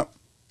coming up,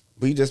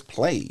 we just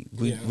played.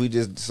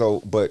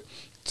 But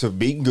to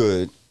be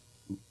good,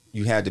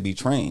 you had to be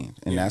trained,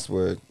 and that's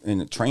where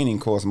the training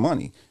costs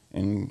money.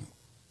 And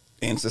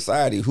in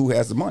society, who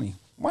has the money?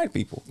 White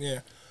people.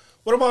 Yeah.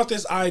 What about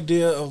this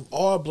idea of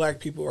all black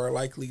people are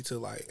likely to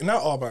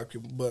not all black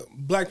people, but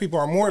black people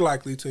are more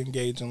likely to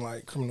engage in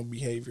like criminal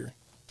behavior?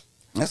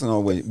 That's the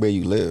only way where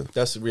you live.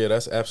 That's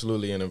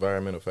absolutely an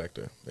environmental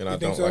factor, and I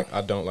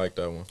don't like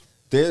that one.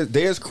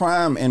 There's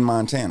crime in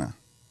Montana.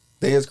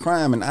 There's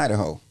crime in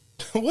Idaho.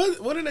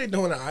 What are they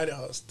doing in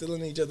Idaho?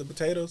 Stealing each other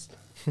potatoes?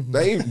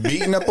 They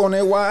beating up on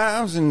their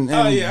wives and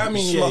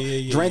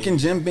drinking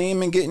Jim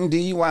Beam and getting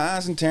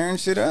DUIs and tearing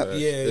shit up.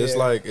 It's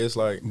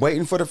like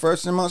waiting for the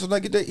first of the month so they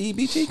get their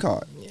EBT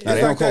card. Yeah. Now,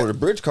 they don't call it a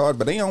bridge card,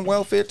 but they on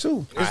welfare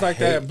too. It's like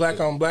that black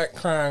on black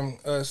crime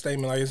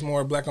statement. Like it's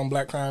more black on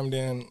black crime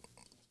than.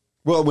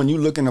 Well, when you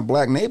look in a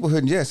black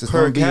neighborhood, yes, it's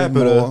per going to be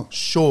capita, more.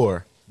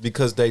 sure.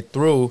 Because they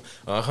threw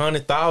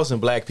 100,000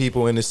 black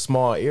people in this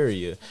small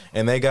area,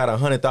 and they got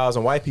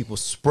 100,000 white people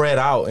spread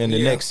out in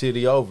the next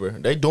city over.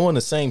 They doing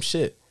the same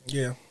shit.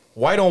 Yeah,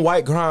 white on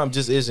white crime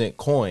just isn't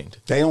coined.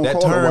 They don't call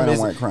it white on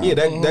white crime. Yeah,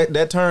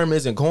 that term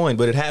isn't coined,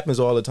 but it happens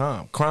all the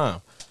time.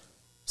 Crime.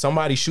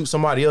 Somebody shoots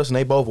somebody else, and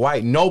they both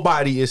white.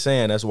 Nobody is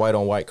saying that's white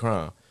on white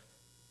crime.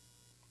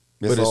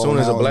 But as soon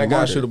as a black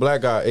guy shoot a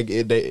black guy,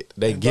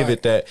 they give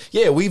it that.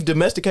 Yeah, we've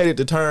domesticated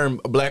the term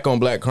black on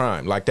black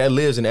crime. Like that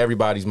lives in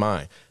everybody's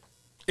mind.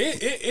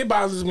 It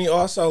bothers me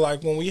also,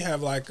 like when we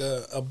have like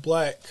a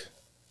black.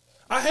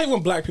 I hate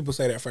when black people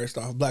say that. First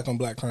off, black on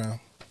black crime.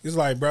 It's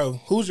like, bro,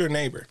 who's your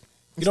neighbor?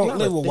 You don't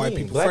live with white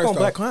people. Black on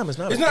black crime is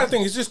not. It's not a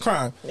thing. It's just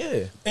crime.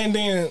 Yeah. And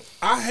then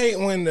I hate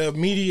when the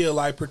media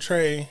like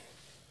portray.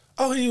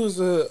 Oh, he was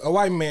a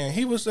white man.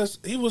 He was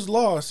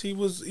lost. He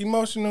was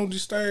emotional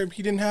disturbed.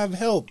 He didn't have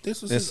help.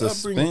 This was his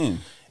upbringing.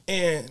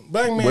 And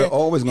black man, we're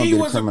always going to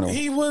be a criminal.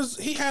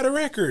 He had a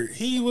record.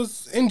 He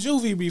was in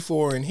juvie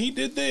before, and he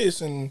did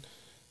this, and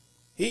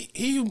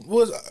he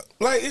was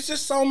like, it's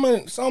just so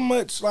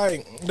much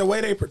like the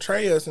way they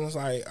portray us, and it's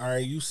like, all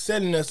right, you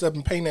setting us up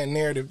and painting that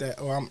narrative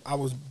that I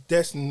was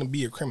destined to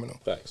be a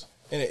criminal. Facts.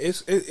 And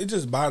it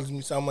just bothers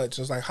me so much.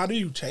 It's like, how do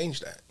you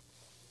change that?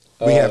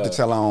 We have to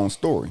tell our own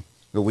story.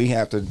 But we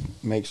have to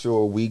make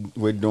sure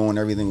we're doing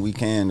everything we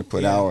can to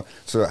put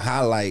to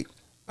highlight.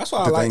 That's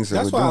what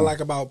I like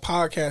about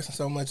podcasting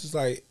so much. It's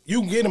like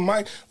you get a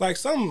mic. Like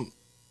some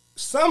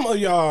of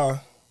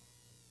y'all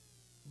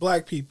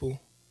black people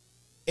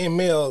and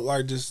male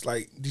are just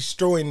like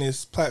destroying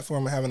this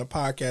platform and having a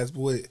podcast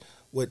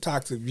with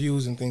toxic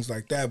views and things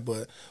like that.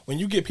 But when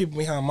you get people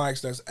behind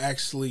mics that's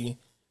actually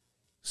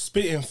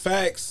spitting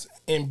facts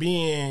and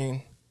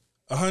being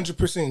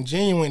 100%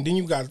 genuine, then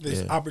you got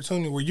this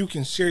opportunity where you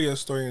can share your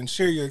story and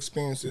share your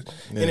experiences,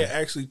 and it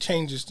actually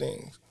changes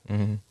things.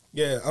 Mm-hmm.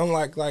 Yeah,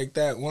 unlike like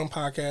that one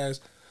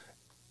podcast,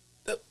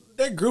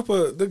 the group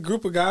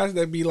of guys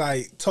that be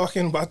like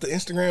talking about the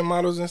Instagram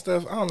models and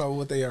stuff. I don't know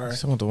what they are.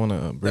 Someone to want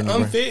to bring the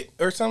unfit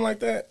or something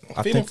like that.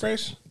 Fit and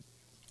fresh.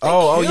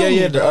 Oh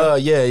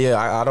yeah.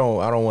 I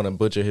don't want to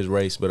butcher his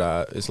race,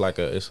 but it's like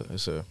it's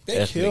a they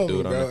ethnic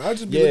dude. Bro. I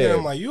just be looking at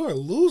him like, you're a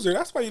loser.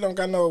 That's why you don't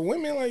got no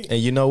women. Like, and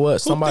you know what?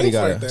 Somebody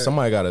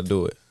gotta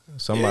do it.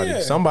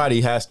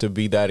 Somebody has to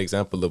be that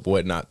example of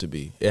what not to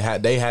be.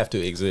 They have to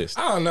exist.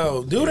 I don't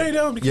know. Do they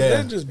though? Because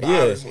that just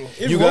bothers me.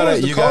 You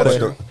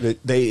gotta.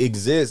 They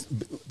exist.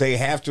 They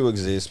have to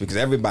exist because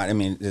everybody. I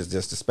mean, it's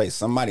just a space.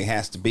 Somebody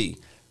has to be.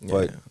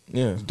 But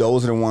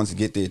those are the ones that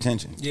get the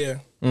attention. Yeah.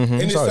 Mm-hmm.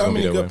 And there's so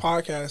many good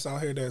podcasts out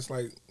here that's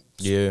like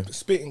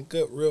spitting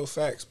good real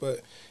facts.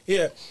 But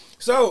yeah.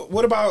 So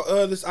what about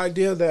this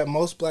idea that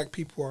most black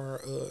people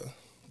are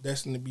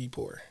destined to be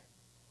poor?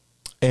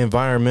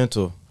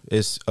 Environmental.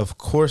 It's of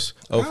course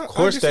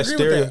that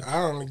stereo. I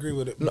don't agree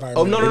with it. No.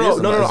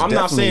 I'm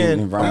not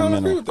saying I don't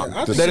agree with that.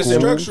 I think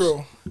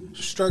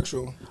it's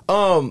structural.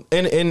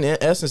 In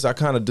essence, I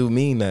kind of do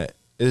mean that.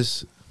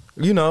 It's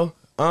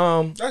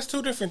that's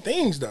two different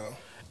things though.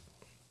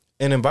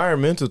 An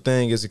environmental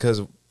thing is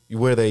because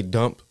where they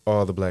dump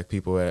all the black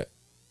people at.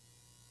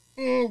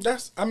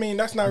 That's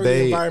not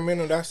really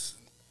environmental. That's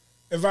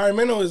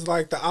environmental is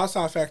like the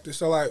outside factor.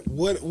 So like,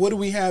 what do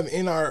we have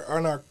in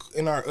our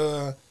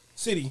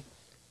city?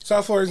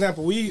 So for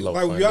example, y'all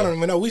don't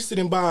even know, we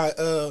sitting by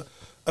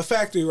a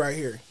factory right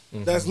here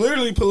that's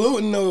literally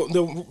polluting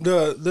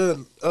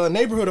the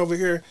neighborhood over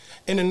here,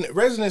 and the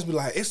residents be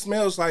like, it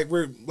smells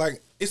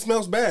it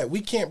smells bad. We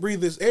can't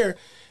breathe this air.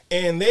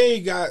 And they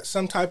got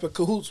some type of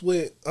cahoots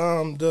with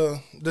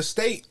the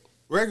state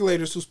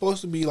regulators who's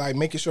supposed to be like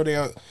making sure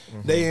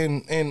they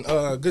in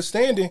good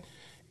standing.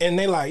 And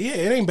they like, yeah,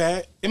 it ain't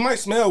bad. It might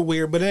smell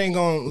weird, but it ain't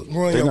gonna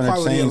ruin your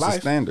quality of life.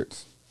 The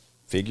standards.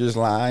 Figures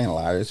lie and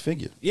liars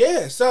figure.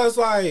 Yeah, so it's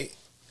like,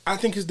 I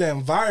think it's the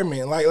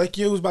environment. Like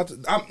you was about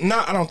to.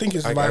 I don't think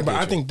it's environment, but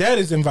I think that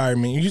is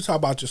environment. You talk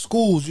about your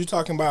schools. You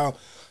talking about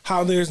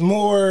how there's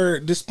more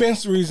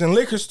dispensaries and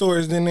liquor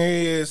stores than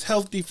there is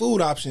healthy food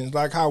options.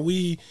 Like how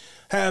we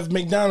have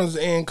McDonald's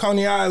and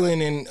Coney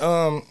Island and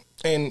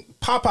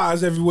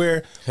Popeyes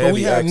everywhere, but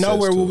we have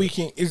nowhere where we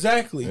can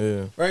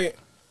right.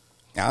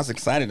 I was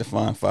excited to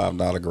find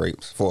 $5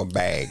 grapes for a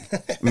bag.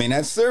 I mean,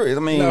 that's serious.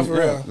 I mean, no, for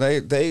real.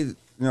 They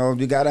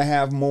you got to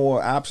have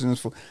more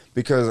options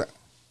because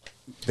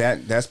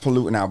that's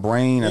polluting our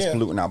brain. That's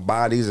polluting our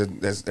bodies.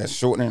 That's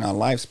shortening our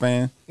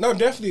lifespan. No,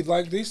 definitely.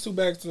 Like these 2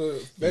 bags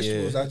of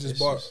vegetables I just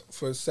bought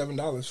for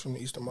 $7 from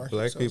the Easter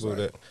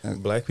market.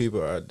 Black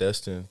people are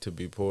destined to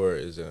be poor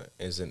is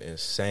an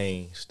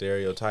insane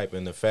stereotype,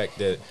 and the fact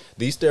that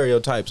these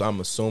stereotypes, I'm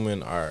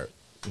assuming, are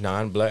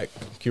non-black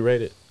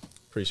curated.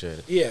 Appreciate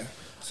it. Yeah.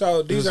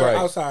 So these are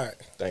outside.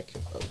 Thank you.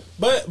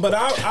 But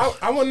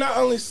I will not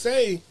only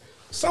say,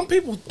 some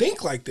people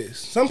think like this.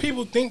 Some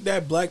people think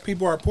that black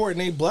people are poor and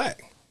they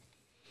black.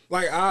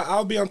 Like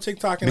I'll be on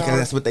TikTok and because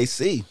that's what they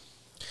see.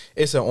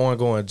 It's an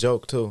ongoing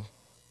joke too,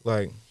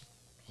 like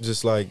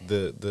just like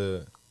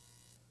the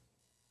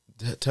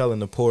telling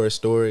the poorest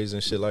stories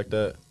and shit like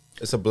that.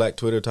 It's a black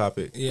Twitter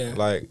topic. Yeah,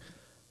 like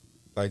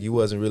you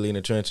wasn't really in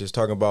the trenches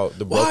talking about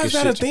the brokest shit. Why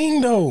is that a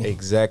thing though?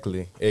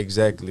 Exactly.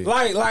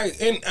 Like,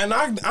 and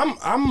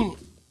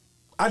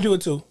I do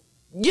it too.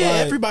 Yeah,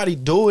 like, everybody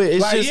do it.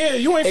 It's like, just, yeah,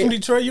 you ain't from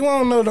Detroit. You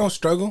don't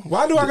struggle.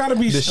 Why do I gotta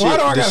be? The why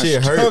do I gotta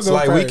shit struggle? Hurts.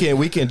 Like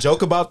we can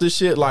joke about this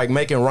shit, like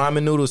making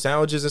ramen noodle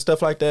sandwiches and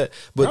stuff like that.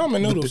 But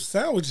ramen noodle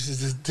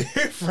sandwiches is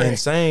different.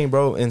 Insane,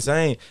 bro.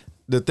 Insane.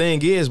 The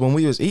thing is, when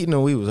we was eating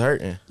them, we was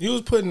hurting. You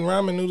was putting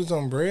ramen noodles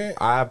on bread?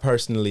 I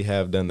personally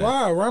have done that.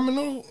 Why?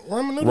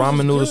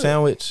 Ramen noodle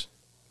sandwich.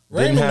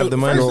 Didn't have the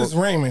money. First, it's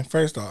ramen.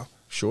 First off.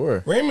 Sure.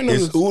 Ramen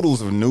noodles. It's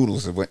oodles of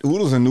noodles.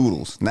 Oodles and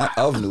noodles. Not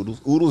of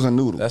noodles. Oodles and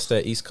noodles. That's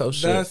that East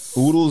Coast shit.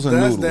 Oodles and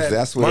noodles.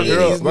 That's what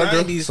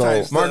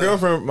my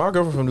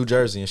girlfriend from New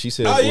Jersey, and she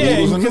said, "Oh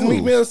yeah, because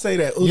Meek Mill say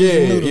that."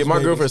 Yeah,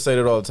 my girlfriend say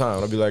that all the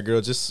time. I'll be like,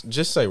 "Girl, just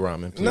say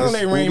ramen, please." No,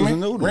 they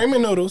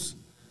ramen noodles.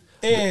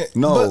 And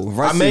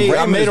I made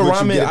a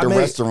ramen at the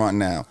restaurant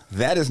now.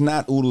 That is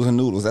not oodles and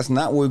noodles. That's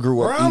not what we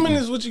grew up eating. Ramen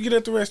is what you get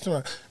at the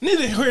restaurant.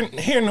 Neither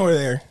here nor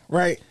there,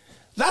 right?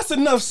 That's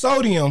enough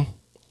sodium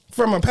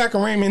from a pack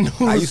of ramen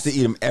noodles. I used to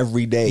eat them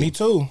every day. Me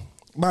too.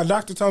 My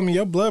doctor told me,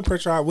 your blood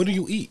pressure high. What do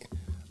you eat? I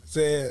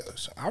said,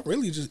 I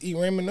really just eat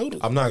ramen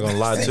noodles. I'm not gonna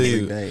lie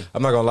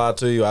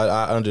to you.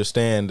 I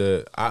understand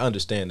the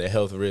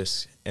health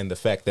risks and the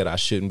fact that I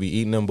shouldn't be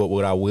eating them. But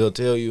what I will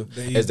tell you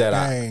is that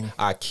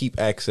I keep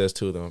access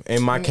to them.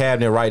 In my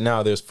cabinet right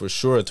now, there's for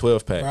sure a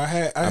 12 pack.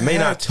 I may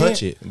not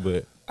touch it,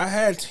 but I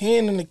had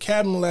 10 in the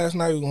cabinet last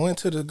night. We went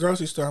to the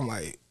grocery store. I'm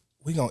like,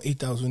 we gonna eat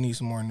those. We need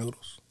some more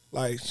noodles.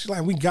 Like, she's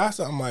like, we got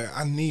some. I'm like,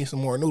 I need some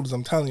more noodles.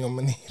 I'm telling you, I'm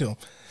gonna need them.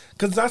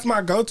 Because that's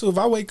my go-to. If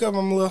I wake up,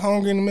 I'm a little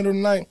hungry in the middle of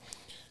the night,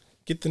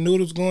 get the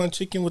noodles going,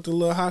 chicken with the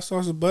little hot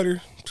sauce and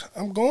butter,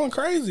 I'm going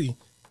crazy.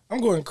 I'm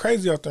going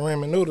crazy off the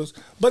ramen noodles.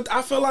 But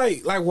I feel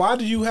like why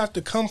do you have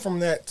to come from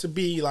that to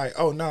be like,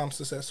 oh, now I'm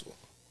successful?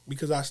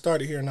 Because I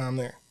started here, now I'm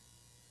there.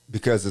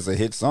 Because it's a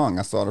hit song.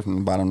 I started from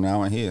the bottom,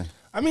 now I'm here.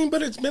 I mean,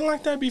 but it's been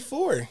like that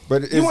before.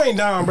 But you ain't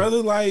down, brother.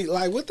 Like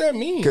what that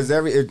mean? Because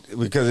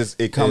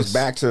it comes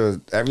back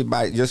to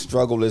everybody. Your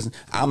struggle is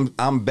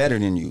I'm better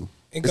than you.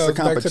 It's a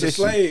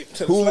competition.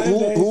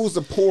 Who's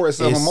the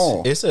poorest of them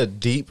all? It's a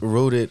deep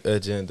rooted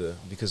agenda.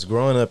 Because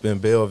growing up in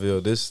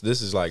Belleville, this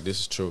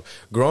is true.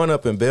 Growing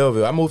up in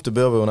Belleville, I moved to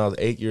Belleville when I was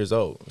 8 years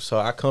old. So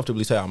I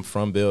comfortably say I'm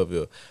from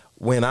Belleville.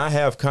 When I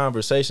have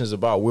conversations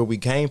about where we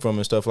came from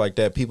and stuff like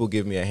that, people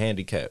give me a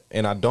handicap,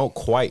 and I don't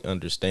quite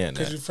understand that.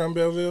 Because you're from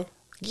Belleville?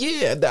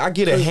 Yeah, I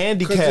get a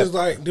handicap. Because it's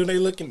like, do they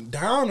looking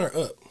down or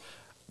up?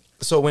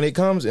 So when it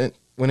comes in,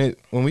 when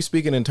we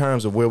speaking in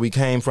terms of where we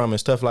came from and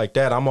stuff like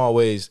that, I'm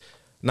always,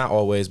 not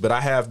always, but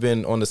I have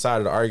been on the side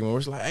of the argument where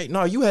it's like, hey,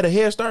 no, you had a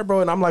head start, bro.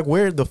 And I'm like,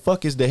 where the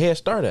fuck is the head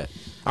start at?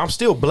 I'm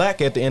still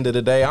black at the end of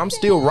the day. I'm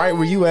still right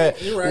where you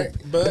at. You're right,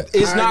 but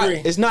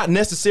it's not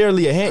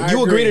necessarily a hand.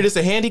 You agree that it's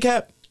a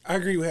handicap? I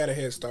agree you had a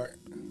head start.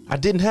 I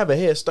didn't have a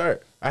head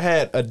start. I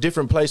had a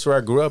different place where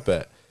I grew up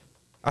at.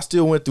 I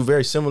still went through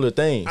very similar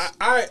things.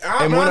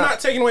 I'm not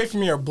taking away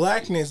from your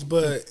blackness,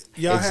 but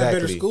y'all had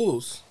better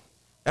schools.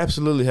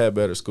 Absolutely had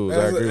better schools.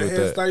 I agree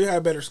with that. You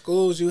had better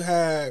schools. You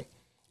had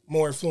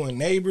more affluent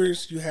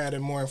neighbors. You had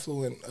a more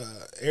affluent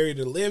area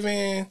to live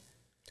in.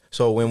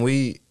 So when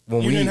you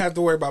didn't have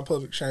to worry about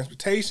public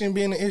transportation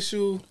being an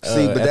issue.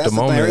 See, but that's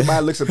the thing.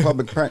 Everybody looks at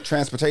public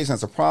transportation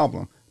as a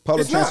problem.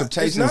 Public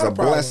transportation is a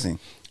blessing.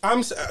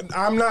 I'm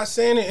not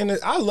saying it, and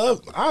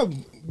I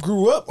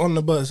grew up on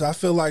the bus. I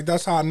feel like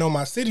that's how I know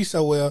my city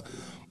so well.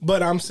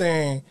 But I'm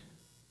saying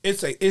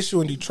it's an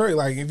issue in Detroit.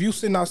 Like if you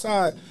sitting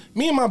outside,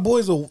 me and my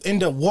boys will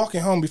end up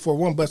walking home before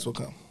one bus will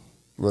come.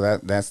 Well,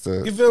 that's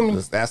the you feel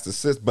me? That's the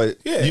system. But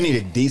you need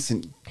a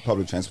decent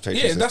public transportation.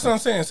 Yeah, system. That's what I'm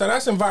saying. So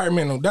that's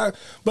environmental.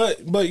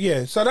 But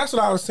yeah. So that's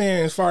what I was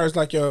saying as far as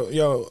like your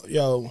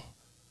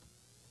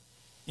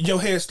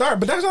head start,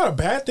 but that's not a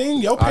bad thing.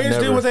 Your parents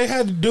did what they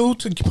had to do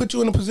to put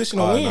you in a position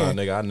to win.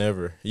 No, nigga, I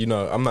never.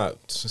 I'm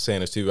not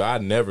saying this to you. I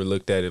never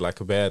looked at it like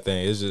a bad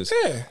thing. It's just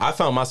I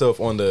found myself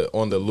on the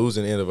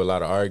losing end of a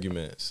lot of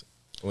arguments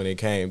when it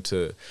came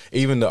to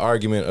even the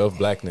argument of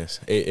blackness.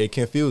 It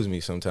confused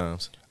me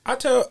sometimes. I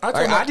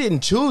didn't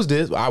choose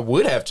this. I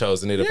would have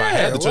chosen it if I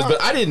had the choice,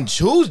 but I didn't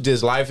choose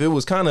this life. It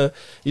was kind of,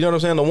 you know what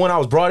I'm saying, the one I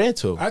was brought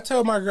into. I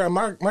tell my girl,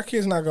 my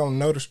kid's not gonna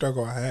know the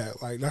struggle I had.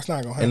 Like that's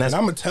not gonna happen. And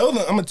I'm gonna tell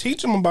them, I'm gonna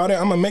teach them about it.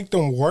 I'm gonna make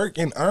them work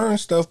and earn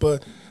stuff,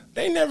 but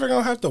they never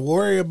gonna have to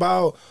worry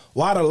about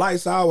why the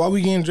lights out, why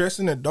we getting dressed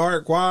in the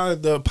dark, why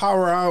the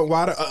power out,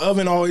 why the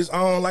oven always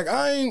on. Like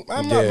I'm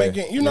not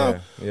making,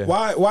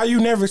 why you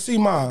never see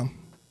mom?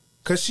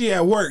 Cause she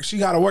at work, she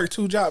gotta work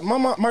 2 jobs.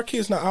 My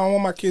kids not. I don't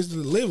want my kids to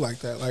live like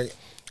that. Like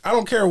I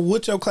don't care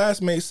what your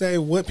classmates say,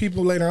 what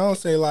people later on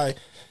say. Like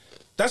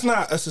that's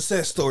not a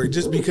success story.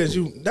 Just because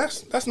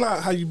that's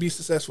not how you be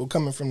successful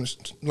coming from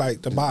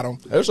the bottom.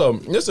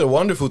 It's a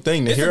wonderful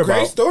thing to hear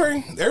about. It's a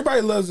great story.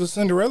 Everybody loves a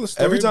Cinderella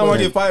story. Every time I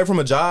get fired from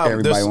a job,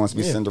 everybody wants to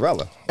be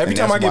Cinderella. Every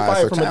time I get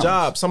fired from a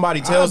job, somebody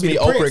tells me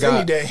Oprah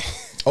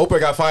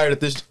got fired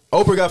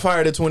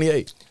at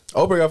 28.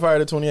 Oprah got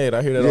fired at 28.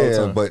 I hear that all the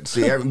time. Yeah, but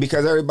see,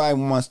 because everybody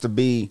wants to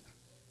be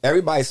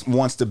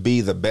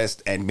the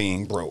best at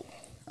being broke.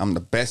 I'm the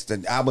best.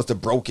 I was the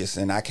brokest,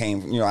 and I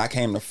came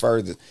the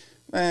furthest.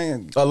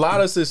 Man, a lot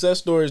of success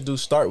stories do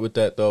start with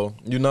that, though.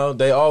 You know,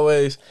 they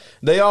always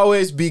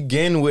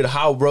begin with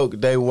how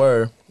broke they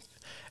were,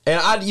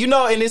 and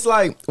and it's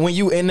like when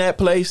you in that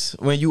place,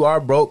 when you are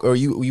broke or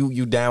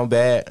you down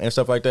bad and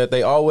stuff like that,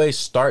 they always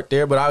start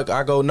there. But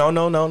I go, no.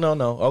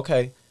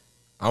 Okay,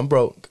 I'm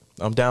broke.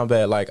 I'm down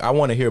bad. Like I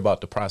want to hear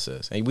about the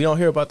process, and we don't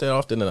hear about that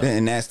often enough.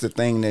 And that's the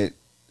thing that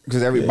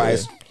because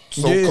everybody's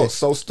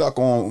so stuck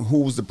on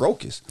who's the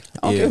brokest.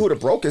 I don't care who the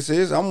brokest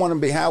is. I want to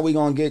be how we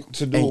gonna get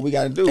to do what we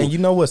got to do. And you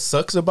know what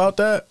sucks about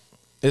that?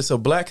 It's a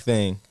black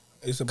thing.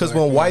 Because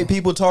when white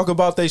people talk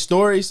about their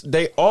stories,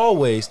 they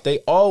always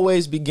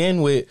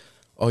begin with,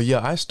 "Oh yeah,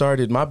 I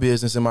started my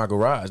business in my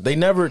garage." They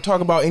never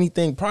talk about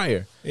anything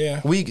prior. Yeah,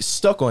 we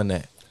stuck on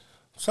that.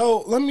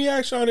 So let me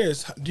ask y'all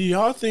this: do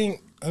y'all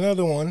think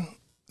another one?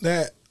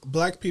 That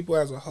black people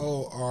as a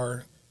whole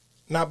are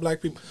not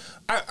black people.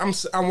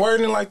 I'm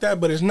wording it like that,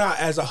 but it's not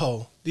as a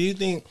whole. Do you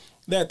think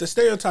that the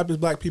stereotype is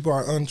black people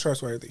are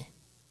untrustworthy?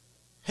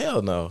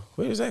 Hell no.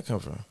 Where does that come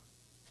from?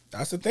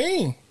 That's the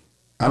thing.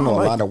 I know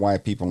a lot of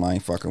white people I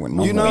ain't fucking with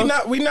no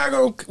more. We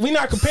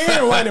not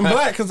comparing white and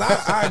black because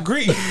I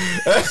agree.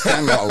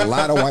 I know a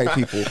lot of white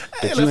people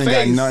that you ain't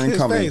got nothing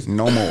coming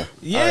no more.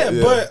 Yeah,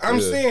 but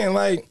I'm saying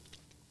like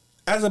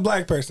as a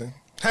black person.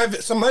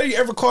 Have somebody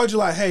ever called you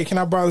like, hey, can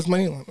I borrow this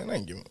money? Like, man, I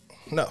ain't giving it.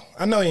 No,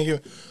 I know you ain't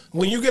giving it.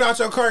 When you get out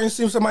your car and you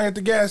see somebody at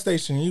the gas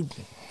station,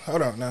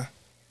 hold on now.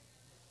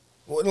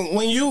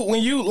 When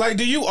you like,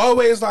 do you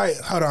always like,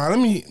 hold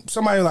on,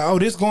 somebody like, oh,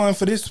 this going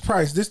for this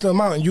price, this the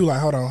amount, and you like,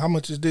 hold on, how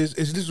much is this?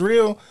 Is this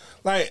real?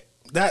 Like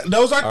that,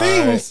 those are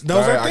things.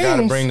 Those are things. I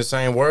gotta bring the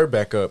same word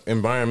back up,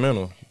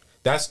 environmental.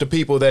 That's the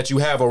people that you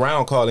have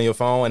around calling your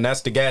phone, and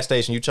that's the gas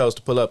station you chose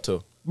to pull up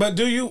to. But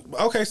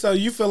so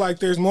you feel like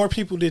there's more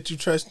people that you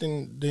trust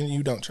than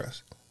you don't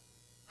trust?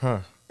 Huh.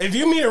 If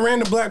you meet a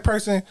random black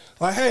person,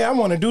 like, hey, I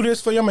want to do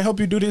this for you, I'm going to help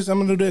you do this, I'm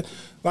going to do this.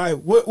 Like,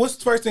 what's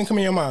the first thing come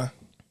in your mind?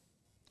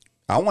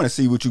 I want to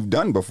see what you've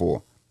done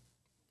before.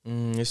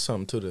 It's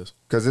something to this.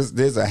 Because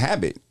there's a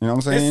habit. You know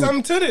what I'm saying? It's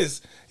something to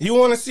this. You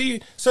want to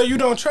see, so you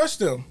don't trust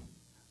them.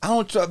 I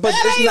don't trust, but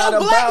it's not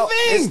about.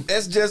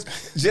 It's just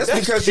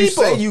because you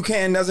say you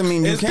can doesn't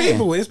mean you can.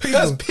 It's people.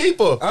 That's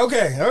people.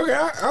 Okay.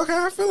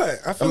 I feel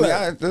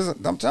that.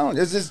 I'm telling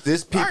you, it's just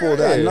this people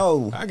that I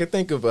know. I can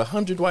think of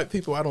 100 white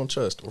people I don't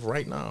trust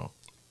right now.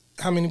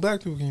 How many black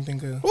people can you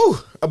think of? Ooh,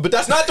 but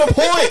that's not the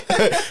point.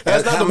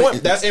 That's not the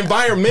point. That's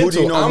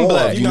environmental. I'm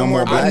black.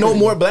 I know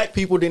more black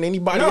people than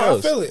anybody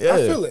else. I feel it. Yeah.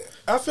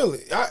 I feel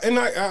it.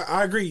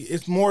 I agree.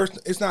 It's more.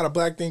 It's not a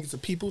black thing. It's a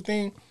people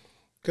thing.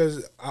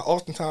 Because I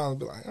oftentimes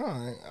be like,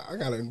 oh, I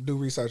gotta do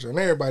research on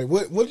everybody.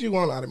 What do you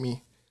want out of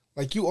me?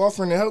 Like you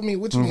offering to help me?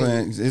 What you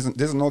mean?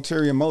 There's an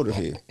ulterior motive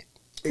here.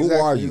 Exactly, who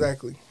are you?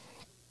 Exactly.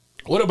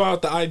 What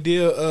about the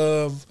idea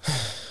of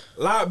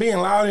being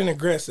loud and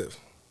aggressive?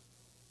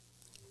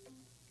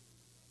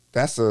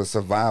 That's a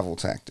survival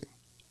tactic.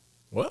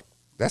 What?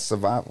 That's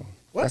survival.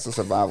 What? That's a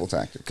survival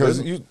tactic. Because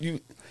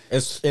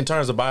it's in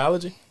terms of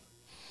biology.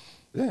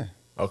 Yeah.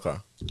 Okay.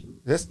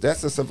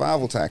 That's a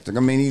survival tactic.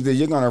 I mean, either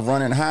you're gonna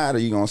run and hide or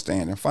you're gonna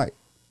stand and fight.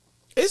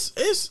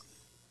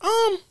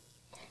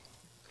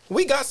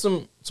 We got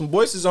some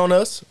voices on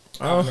us.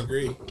 I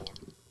agree.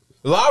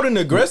 Loud and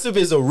aggressive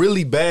is a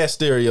really bad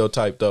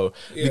stereotype though,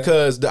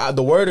 because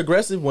the word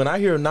aggressive. When I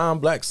hear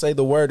non-black say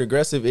the word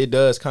aggressive, it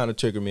does kind of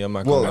trigger me. I'm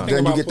not gonna lie.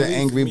 Then you get the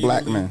angry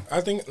black man.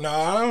 I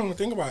don't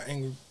think about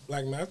angry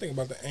black man. I think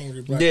about the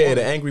angry black. Yeah, woman.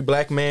 The angry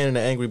black man and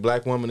the angry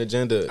black woman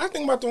agenda. I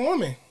think about the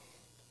woman.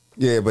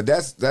 Yeah, but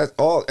that's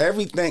all.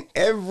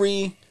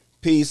 Every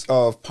piece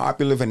of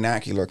popular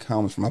vernacular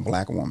comes from a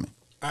black woman.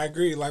 I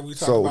agree. Like we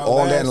talked So about.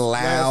 all that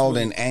loud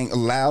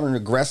and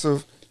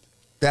aggressive,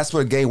 that's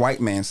what a gay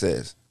white man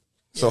says.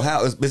 So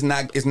how it's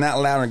not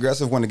loud and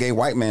aggressive when the gay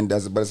white man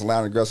does it, but it's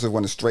loud and aggressive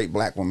when the straight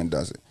black woman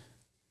does it.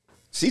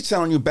 She's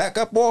telling you, back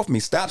up off me,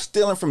 stop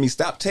stealing from me,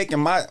 stop taking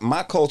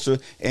my culture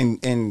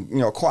and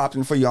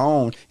co-opting for your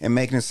own and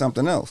making it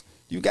something else.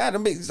 You got to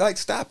be like,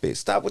 stop it.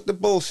 Stop with the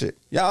bullshit.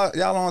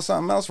 Y'all on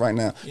something else right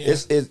now. Yeah.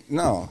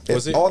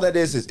 All that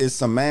is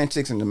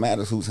semantics, and it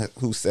matters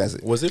who says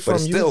it. Was it from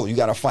you? Still, you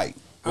got to fight.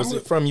 Was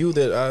it from you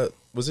that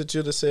was it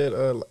you that said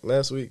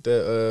last week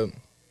that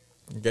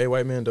gay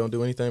white men don't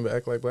do anything but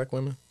act like black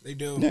women? They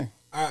do. Yeah.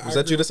 Was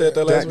that you that said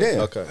that last week?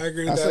 Yeah. Okay. I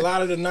agree with that. A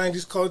lot of the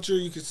 90s culture,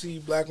 you could see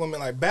black women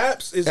like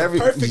Baps is a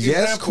perfect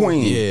Yes example.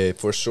 Queen. Yeah,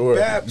 for sure.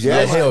 Baps,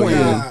 Yes hell Queen.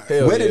 yeah.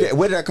 Hell Where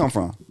did that come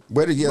from?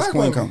 Where did Yes Black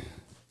Queen women. come?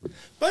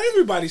 But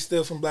everybody's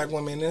still from black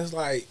women. It's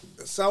like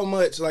so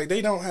much, like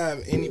they don't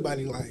have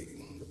anybody like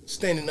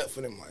standing up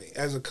for them like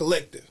as a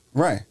collective.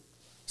 Right.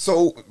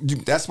 So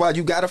that's why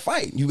you got to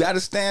fight. You got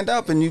to stand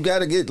up, and you got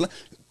to get.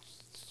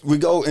 We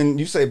go and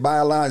you say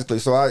biologically.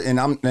 So I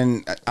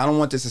don't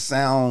want this to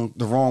sound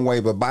the wrong way,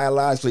 but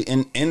biologically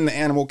in the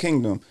animal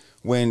kingdom,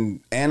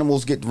 when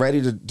animals get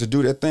ready to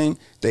do their thing,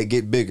 they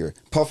get bigger.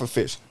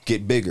 Pufferfish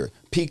get bigger.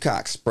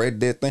 Peacocks spread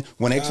their thing.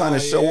 When they trying to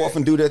show off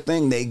and do their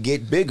thing, they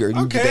get bigger.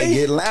 They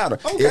get louder.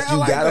 Okay, If you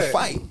like gotta that.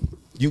 fight,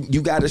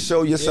 you got to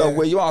show yourself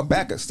where you are.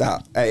 Back up,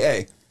 stop.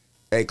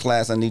 Hey,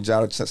 class, I need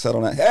y'all to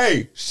settle down.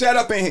 Hey, shut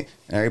up in here.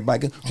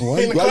 Everybody,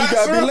 why you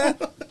gotta be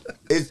loud?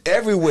 It's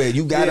everywhere.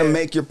 You gotta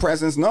make your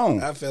presence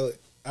known. I feel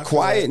it.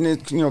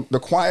 Quietness, the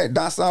quiet,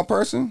 docile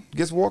person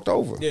gets walked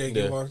over. Yeah,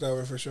 get walked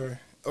over for sure.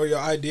 Or your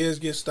ideas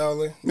get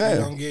stolen. Yeah. You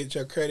don't get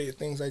your credit,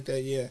 things like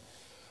that. Yeah,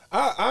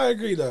 I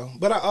agree though.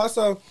 But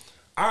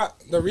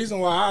the reason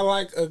why I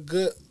like a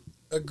good,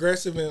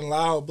 aggressive and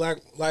loud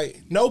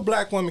no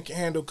black woman can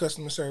handle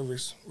customer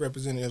service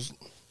representatives.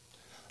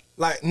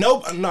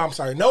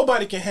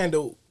 Nobody can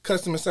handle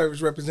customer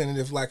service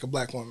representative like a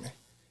black woman.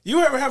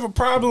 You ever have a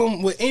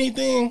problem with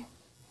anything?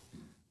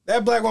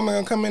 That black woman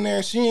gonna come in there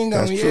and she ain't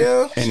gonna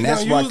yell. And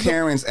that's why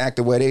Karens act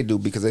the way they do,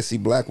 because they see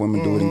black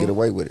women do it and get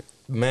away with it.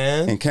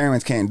 Man. And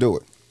Karens can't do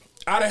it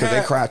because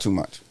they cry too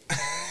much.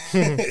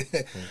 I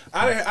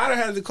done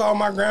had to call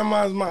my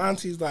grandmas, my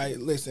aunties, like,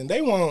 listen,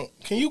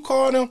 can you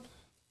call them?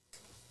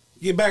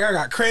 Get back, I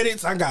got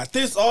credits, I got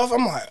this off.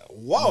 I'm like,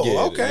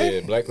 whoa, okay.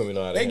 Yeah, black women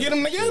know how to They get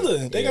them together.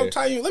 Shit. They gonna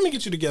tell you, let me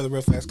get you together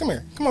real fast. Come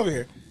here. Come over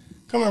here.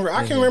 Come over.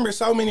 I can remember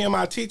so many of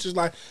my teachers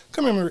like,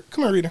 come here,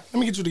 Reeder. Let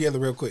me get you together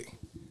real quick.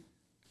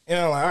 And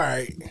I'm like, all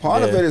right.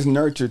 Part of it is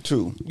nurture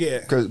too.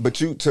 Yeah. But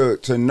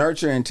to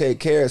nurture and take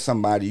care of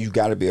somebody, you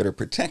got to be able to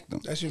protect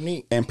them. That's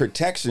unique. And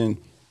protection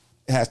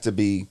has to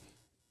be,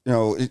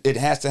 it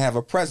has to have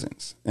a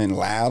presence. And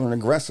loud and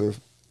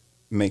aggressive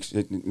makes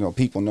it,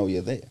 people know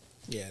you're there.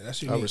 Yeah,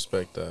 that's unique. I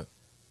respect that.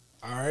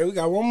 All right, we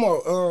got one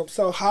more.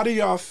 So how do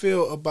y'all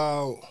feel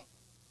about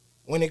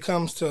when it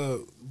comes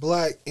to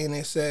black and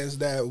it says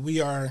that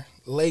we are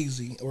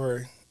lazy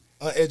or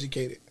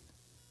uneducated?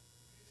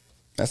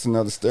 That's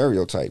another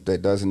stereotype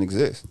that doesn't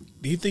exist.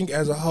 Do you think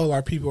as a whole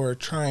our people are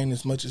trying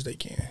as much as they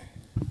can?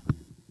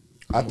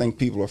 I think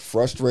people are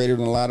frustrated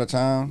a lot of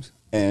times,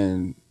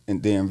 and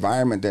the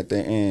environment that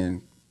they're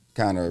in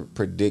kind of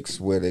predicts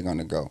where they're going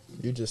to go.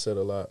 You just said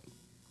a lot.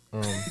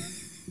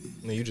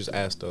 You just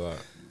asked a lot.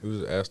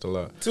 You just asked a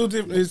lot.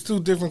 It's two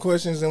different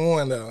questions in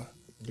one, though.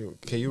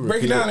 Can you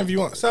break it down if you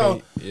want?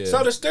 So, yeah.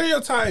 So the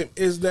stereotype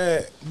is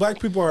that black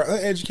people are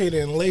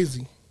uneducated and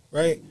lazy,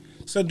 right?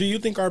 So, do you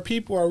think our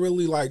people are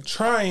really like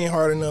trying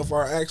hard enough,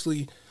 or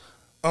actually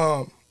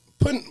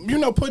putting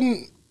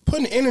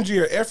energy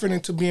or effort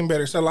into being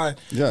better? So, like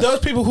those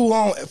people who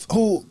own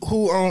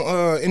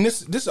and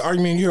this is an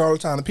argument you hear all the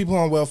time. The people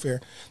on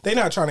welfare, they're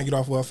not trying to get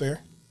off welfare.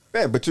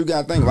 Yeah, but you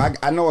got to think.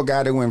 I know a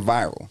guy that went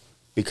viral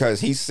because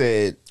he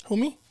said, "Who,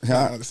 me?"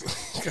 Huh?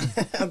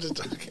 I'm just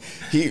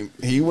joking.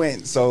 He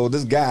went. So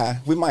this guy,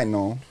 we might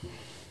know him.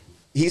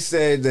 He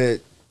said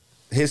that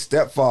his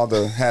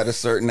stepfather had a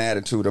certain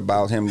attitude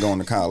about him going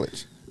to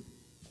college.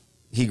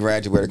 He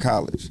graduated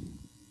college.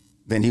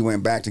 Then he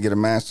went back to get a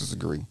master's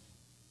degree.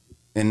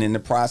 And in the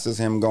process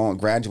of him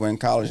graduating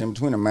college, in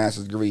between a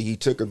master's degree, he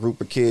took a group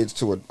of kids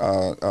to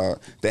that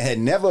had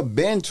never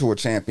been to a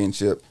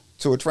championship,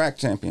 to a track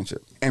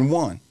championship, and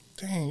won.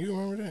 Dang, you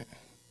remember that?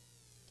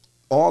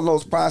 All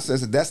those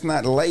processes, that's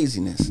not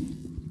laziness.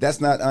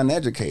 That's not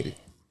uneducated.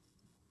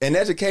 And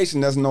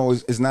education is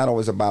not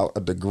always about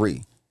a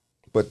degree.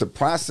 But the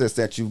process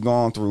that you've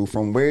gone through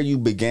from where you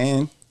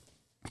began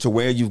to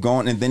where you've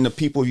gone, and then the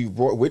people you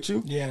brought with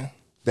you,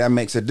 that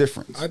makes a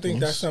difference. I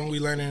think that's something we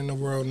learning in the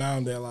world now,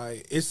 that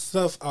like it's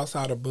stuff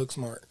outside of book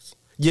smarts.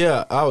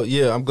 Yeah,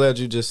 I'm glad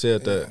you just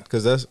said that,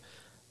 because that's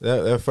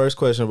that first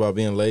question about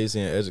being lazy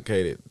and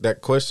educated.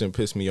 That question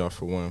pissed me off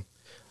for one.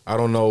 I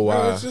don't know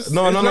why.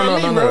 No,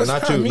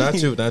 not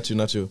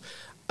you.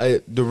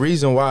 The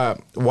reason why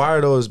are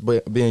those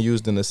being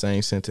used in the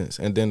same sentence?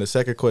 And then the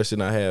second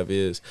question I have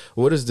is,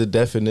 what is the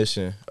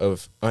definition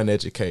of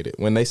uneducated?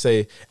 When they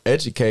say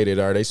educated,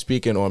 are they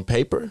speaking on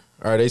paper?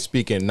 Are they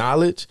speaking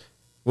knowledge?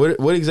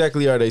 What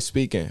exactly are they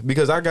speaking?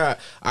 Because I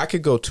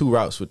could go two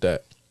routes with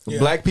that. Yeah.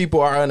 Black people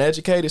are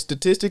uneducated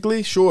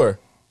statistically, sure.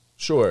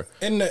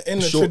 In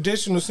the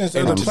traditional sense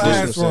of the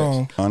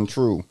classroom,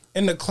 untrue.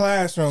 In the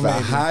classroom,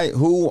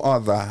 who are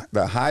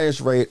the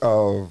highest rate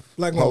of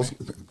black women?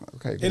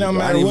 Okay, it don't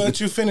matter what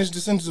you finish the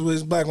sentence with,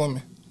 is black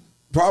women.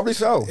 Probably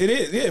so. It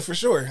is, yeah, for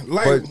sure.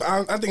 Like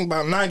I think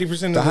about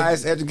 90% of the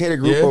highest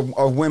educated group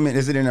of women.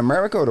 Is it in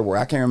America or the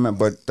world? I can't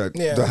remember, but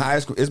the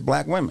highest is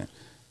black women.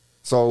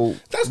 So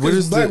that's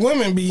because black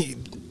women be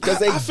because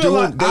they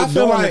doing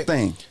the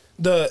thing.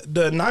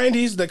 the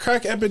 90s, the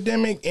crack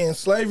epidemic and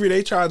slavery,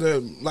 they tried to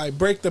like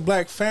break the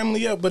black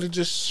family up, but it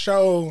just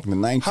showed The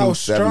 1970s how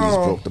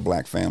strong, broke the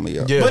black family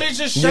up. Yeah. but it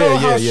just showed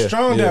how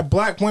strong yeah. that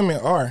black women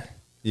are.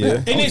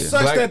 Yeah. And it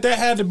sucks Black- that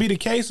had to be the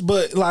case,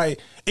 but like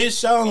it's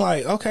showing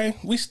like, okay,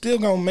 we still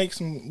gonna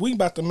we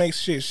about to make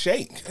shit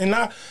shake. And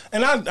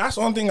that's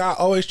one thing I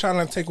always try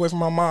to take away from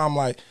my mom.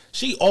 Like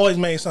she always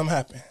made something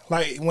happen.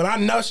 Like when I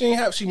know she ain't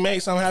have, she made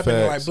something happen.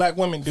 And, like black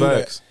women do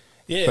that.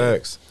 Yeah.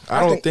 Facts. I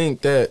don't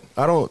think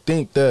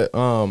that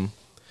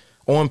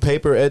on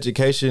paper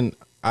education,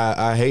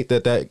 I hate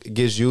that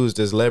gets used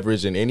as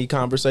leverage in any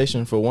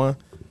conversation, for one,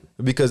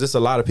 because it's a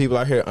lot of people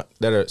out here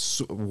that are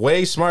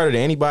way smarter than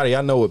anybody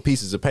I know with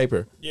pieces of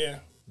paper. Yeah.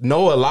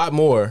 Know a lot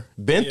more,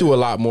 been through a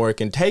lot more,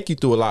 can take you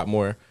through a lot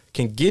more,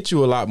 can get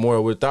you a lot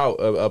more without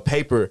a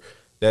paper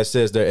that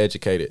says they're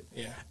educated.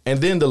 Yeah. And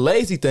then the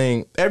lazy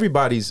thing,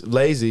 everybody's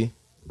lazy.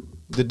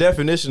 The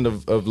definition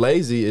of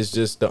lazy is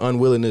just the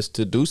unwillingness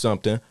to do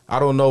something. I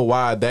don't know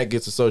why that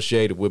gets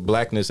associated with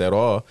blackness at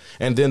all.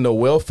 And then the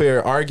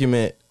welfare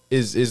argument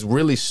is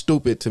really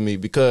stupid to me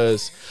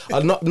because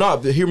no,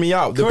 hear me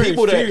out. The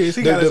people that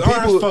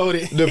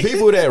the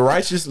people that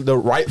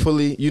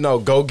rightfully,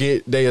 go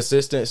get their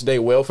assistance,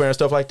 their welfare and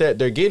stuff like that,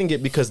 they're getting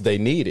it because they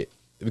need it.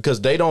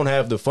 Because they don't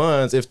have the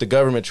funds. If the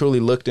government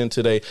truly looked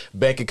into their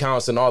bank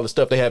accounts and all the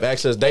stuff they have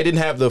access, they didn't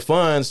have the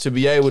funds to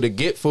be able to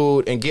get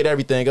food and get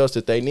everything else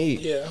that they need.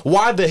 Yeah.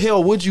 Why the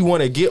hell would you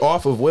want to get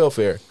off of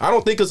welfare? I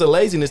don't think it's a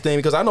laziness thing,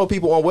 because I know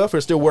people on welfare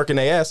still working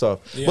their ass off,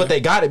 but they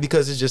got it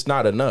because it's just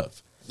not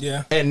enough.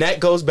 Yeah. And that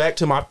goes back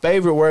to my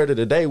favorite word of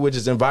the day, which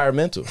is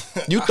environmental.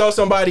 You throw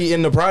somebody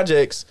in the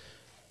projects,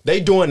 they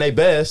doing their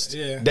best.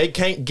 Yeah. They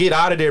can't get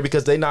out of there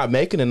because they not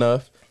making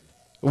enough.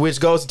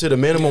 Which goes to the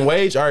minimum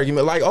wage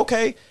argument. Like,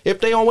 okay, if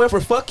they on welfare,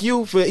 fuck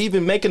you for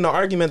even making the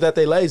argument that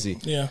they lazy.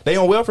 Yeah. They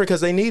on welfare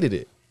because they needed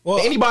it. Well,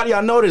 anybody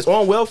I know that's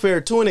on welfare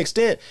to an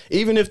extent,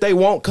 even if they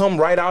won't come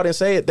right out and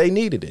say it, they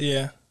needed it.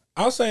 Yeah.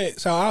 I'll say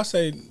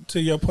to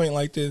your point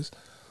like this.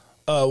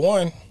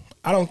 One,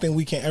 I don't think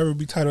we can ever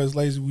be titled as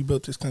lazy. We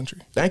built this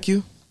country. Thank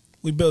you.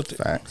 We built it.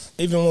 Facts.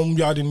 Even when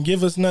y'all didn't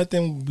give us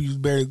nothing, we was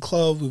barely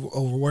clothed, we were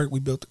overworked, we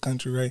built the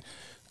country, right?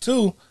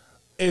 Two,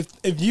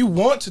 if you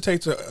want to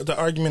take the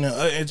argument of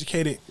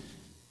uneducated,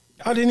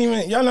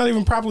 y'all not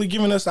even properly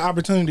giving us the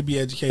opportunity to be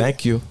educated.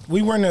 Thank you.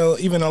 We weren't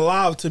even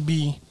allowed to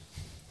be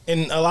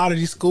in a lot of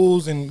these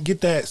schools and get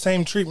that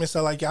same treatment.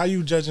 So like, how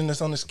you judging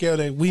us on the scale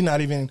that we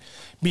not even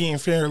being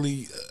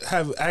fairly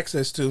have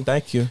access to?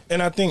 Thank you.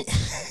 And I think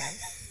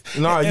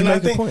no, you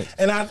make the point.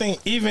 And I think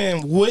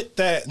even with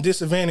that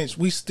disadvantage,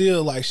 we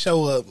still like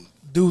show up,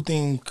 do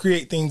things,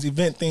 create things,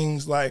 event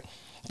things, like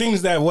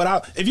things that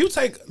if you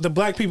take the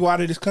black people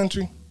out of this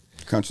country,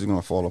 the country's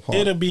gonna fall apart.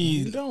 It'll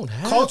be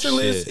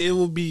cultureless. It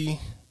will be.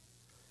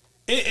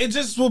 It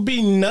just will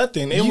be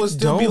nothing. It would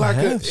still be like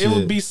it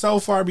would be so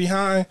far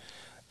behind,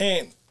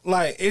 and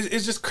like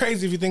it's just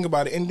crazy if you think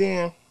about it. And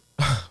then,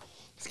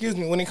 excuse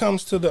me, when it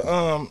comes to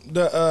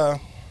the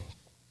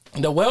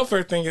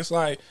welfare thing, it's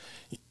like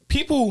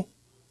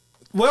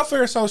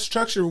welfare is so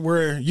structured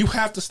where you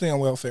have to stay on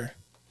welfare.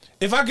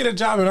 If I get a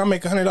job and I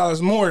make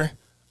 $100 more,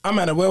 I'm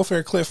at a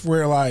welfare cliff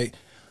where like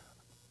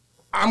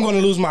I'm going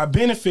to lose my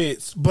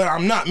benefits, but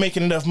I'm not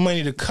making enough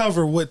money to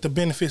cover what the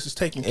benefits is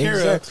taking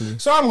care of.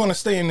 So I'm going to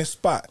stay in this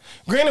spot.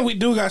 Granted, we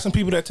do got some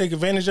people that take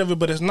advantage of it,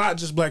 but it's not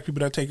just black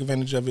people that take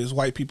advantage of it. It's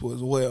white people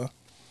as well.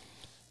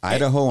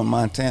 Idaho and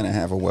Montana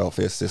have a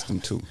welfare system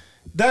too.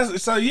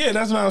 That's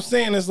what I'm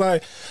saying. It's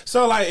like,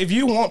 so like if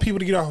you want people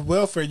to get off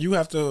welfare, you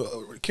have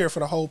to care for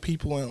the whole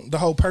people and the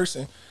whole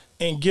person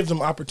and give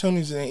them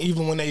opportunities. And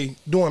even when they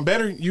doing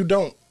better, you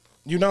don't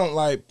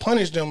like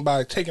punish them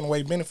by taking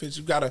away benefits.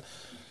 You gotta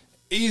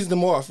ease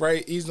them off,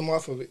 right? Ease them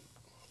off of it.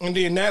 And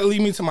then that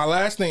leads me to my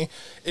last thing.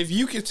 If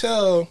you could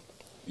tell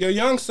your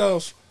young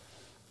self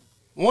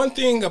one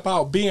thing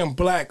about being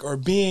black or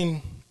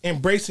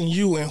embracing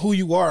you and who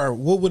you are,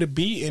 what would it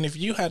be? And if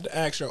you had to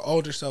ask your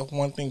older self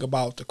one thing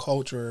about the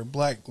culture or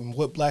black and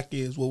what black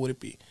is, what would it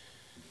be?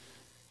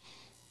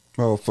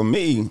 Well, for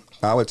me,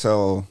 I would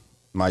tell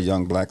my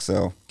young black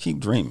self, keep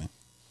dreaming.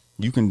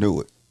 You can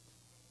do it.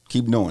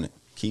 Keep doing it.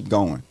 Keep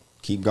going.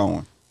 Keep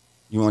going.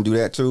 You want to do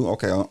that too?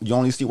 Okay. You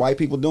only see white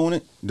people doing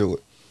it? Do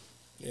it.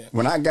 Yeah.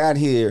 When I got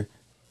here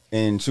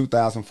in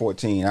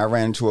 2014, I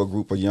ran into a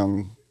group of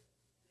young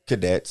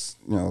cadets,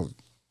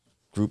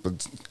 group of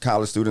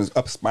college students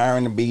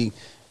aspiring to be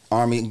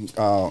Army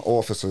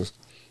officers.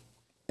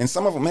 And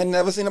some of them had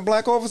never seen a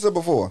black officer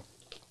before.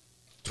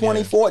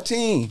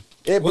 2014.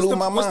 Yeah. It blew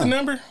my mind. What's the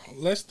number?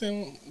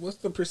 What's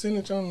the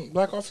percentage on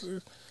black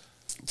officers?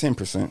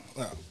 10%.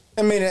 Oh.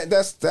 I mean,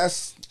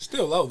 that's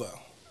still low though.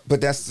 But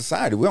that's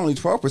society. We're only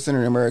 12% of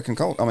the American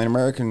culture. I mean,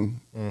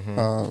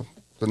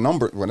 the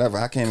number, whatever.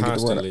 I can't even get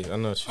the word.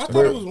 I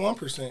thought it was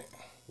 1%.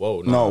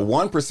 Whoa, no,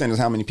 1% is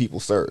how many people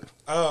serve.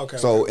 Oh, okay.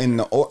 So in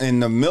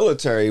the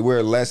military,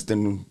 we're less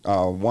than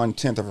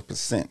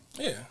 1/10%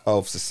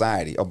 of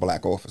society of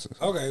black officers.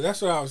 Okay,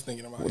 that's what I was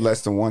thinking about.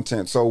 Less than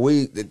 1/10. So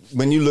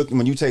when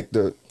you take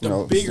the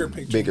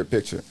bigger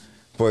picture.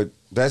 But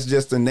that's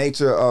just the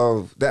nature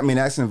of that. I mean,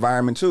 that's the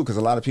environment too, because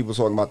a lot of people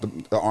talking about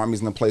the Army's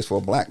in the place for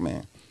a black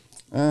man.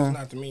 It's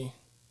not to me.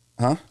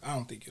 Huh? I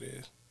don't think it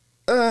is.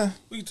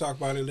 We can talk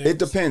about it later. It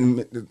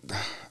depends.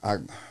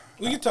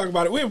 We can talk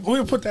about it.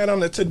 We'll put that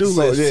on the to-do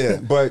list. Yeah,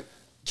 but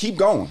keep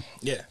going.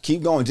 Yeah.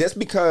 Keep going. Just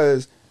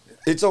because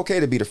it's okay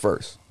to be the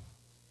first.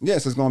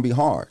 Yes, it's going to be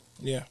hard.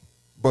 Yeah.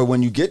 But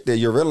when you get there,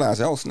 you realize,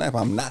 oh, snap,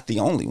 I'm not the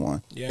only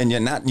one. Yeah.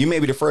 And you may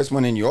be the first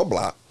one in your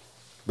block,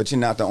 but you're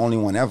not the only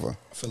one ever.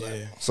 I feel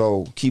like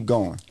So keep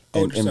going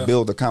and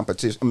build the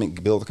competition.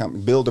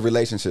 Build the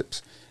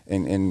relationships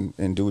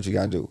and do what you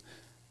got to do.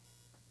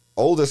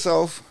 Older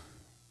self,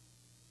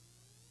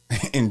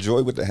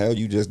 enjoy what the hell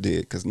you just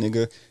did, because,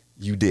 nigga,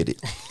 you did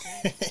it.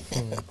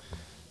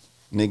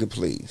 Nigga,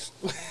 please.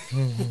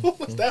 What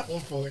was that one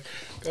for?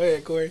 Go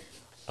ahead, Corey.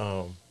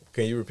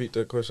 Can you repeat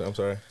the question? I'm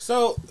sorry.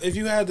 So, if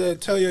you had to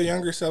tell your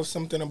younger self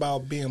something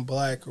about being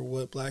black or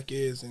what black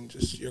is and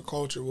just your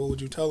culture, what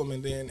would you tell them?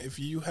 And then if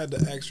you had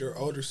to ask your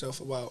older self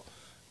about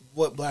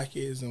what black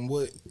is and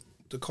what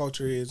the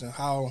culture is and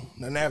how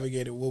to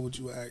navigate it, what would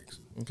you ask?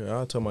 Okay,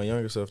 I'll tell my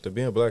younger self that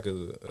being black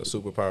is a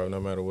superpower no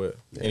matter what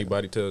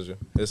anybody tells you.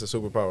 It's a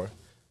superpower.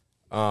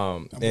 I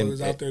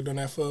was out there doing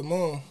that for a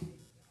moon.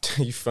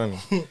 You funny.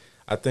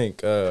 I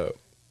think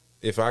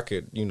if I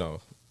could,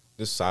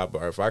 this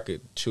sidebar, if I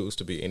could choose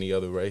to be any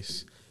other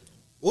race.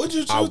 Would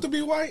you choose to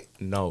be white?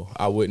 No,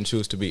 I wouldn't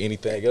choose to be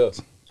anything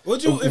else.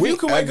 Would you, if you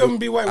could wake up and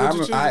be white,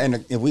 would you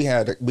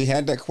choose? We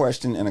had that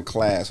question in a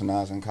class when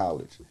I was in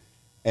college.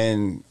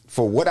 And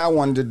for what I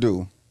wanted to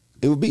do,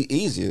 it would be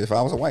easier if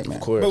I was a white man.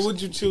 Of course. But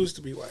would you choose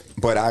to be white?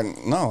 But I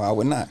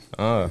would not.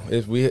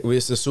 If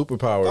it's a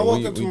superpower. I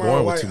woke up we tomorrow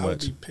born white, with too I would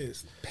much. be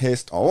pissed.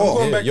 Pissed off.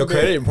 going back Your to bed.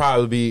 credit would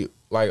probably be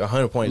like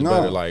 100 points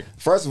better. Like,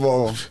 first of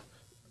all,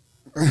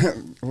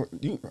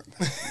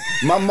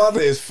 my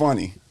mother is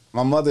funny.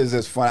 My mother is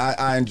just funny.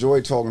 I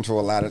enjoy talking to her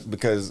a lot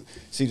because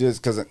she was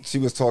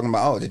talking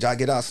about, did y'all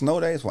get out snow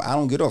days? Well, I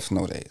don't get off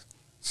snow days.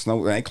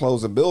 They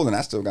close the building,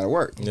 I still got to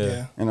work.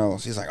 Yeah.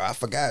 She's like, I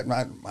forgot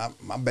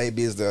my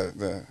baby is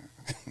the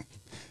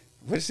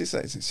what did she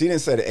say? She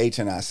didn't say the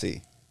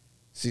HNIC.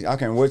 I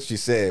can't remember what she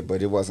said,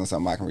 but it wasn't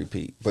something I can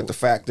repeat. But the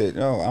fact that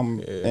I'm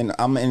in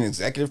an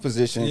executive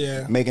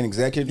position, making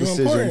executive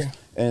decisions,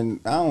 and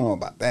I don't know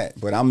about that,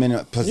 but I'm in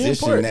a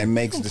position that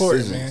makes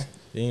decisions. Man.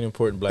 You're an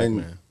important black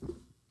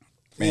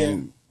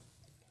man.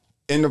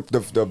 And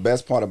the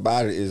best part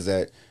about it is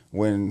that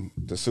when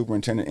the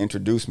superintendent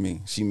introduced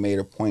me, she made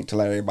a point to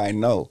let everybody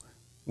know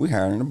we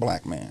hiring a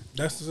black man.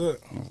 That's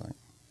it. I was like,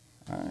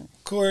 all right,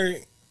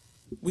 Corey,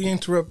 we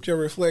interrupt your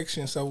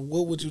reflection. So,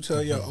 what would you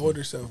tell your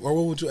older self, or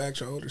what would you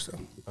ask your older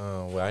self?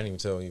 Well, I didn't even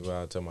tell you what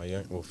I'll tell my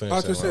young. Well, finish.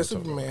 I just said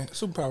Superman,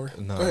 superpower.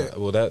 No, Go ahead.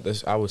 Well,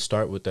 I would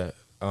start with that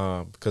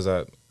because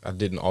I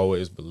didn't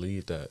always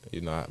believe that,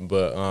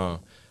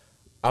 but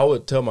I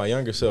would tell my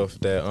younger self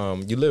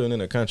that you're living in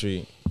a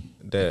country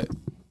that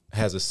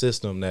has a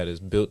system that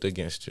is built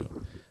against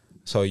you,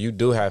 so you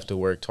do have to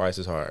work twice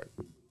as hard,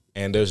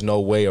 and there's no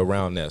way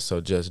around that. So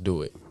just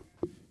do it.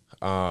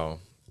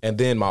 And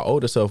then my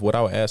older self, what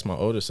I would ask my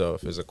older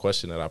self is a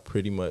question that I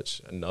pretty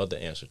much know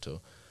the answer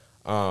to.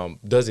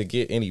 Does it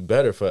get any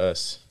better for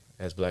us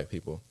as black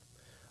people?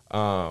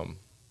 I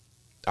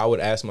would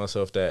ask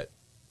myself that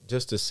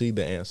just to see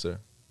the answer,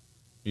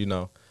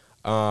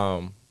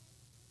 And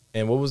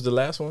what was the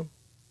last one?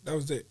 That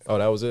was it. Oh,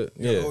 that was it?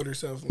 Your older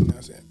self, and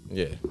that's it.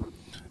 Yeah.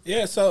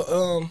 Yeah,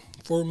 so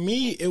for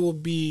me, it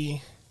would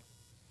be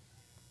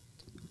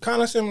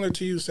kind of similar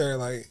to you, sir.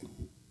 Like,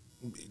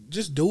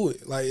 just do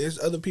it. Like, there's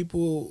other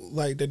people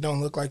like that don't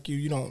look like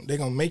you. They're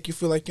gonna make you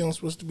feel like you don't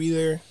supposed to be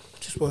there,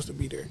 but you're supposed to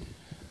be there.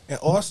 And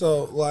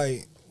also,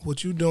 like,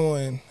 what you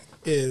doing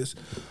is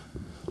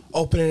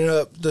opening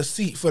up the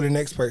seat for the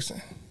next person,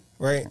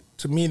 right?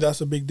 To me, that's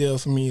a big deal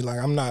for me. Like,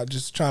 I'm not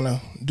just trying to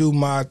do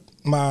my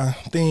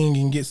thing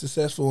and get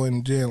successful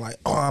and then like,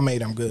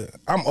 I'm good.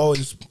 I'm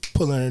always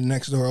pulling the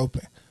next door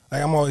open.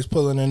 Like, I'm always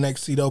pulling the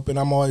next seat open.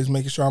 I'm always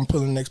making sure I'm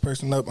pulling the next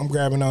person up. I'm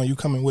grabbing on you,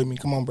 coming with me.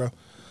 Come on, bro.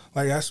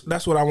 Like,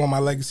 that's what I want my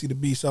legacy to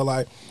be. So,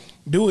 like,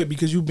 do it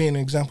because you be an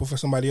example for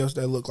somebody else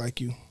that look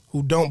like you,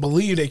 who don't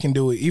believe they can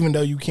do it, even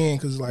though you can.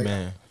 Because, like,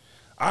 Man.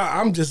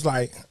 I'm just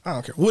like, I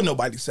don't care what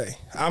nobody say.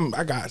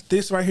 I got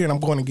this right here and I'm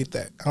going to get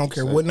that. I don't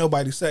care what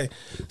nobody say.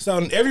 So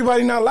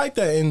everybody not like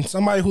that, and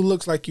somebody who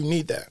looks like you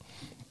need that.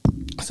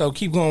 So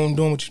keep going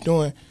doing what you're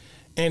doing.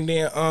 And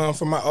then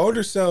for my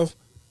older self,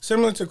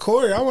 similar to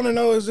Corey, I want to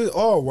know, is it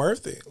all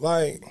worth it?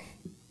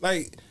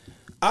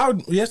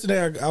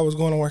 Yesterday I was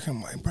going to work.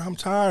 I'm like, bro, I'm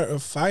tired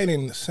of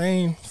fighting the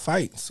same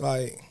fights,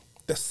 like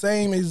the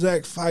same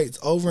exact fights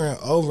over and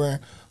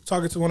over.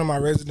 Talking to one of my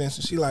residents,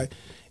 and she like,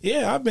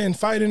 yeah, I've been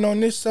fighting on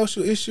this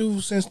social issue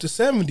since the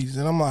 70s.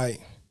 And I'm like,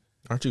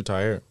 aren't you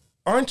tired?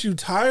 Aren't you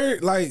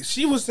tired? Like,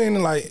 she was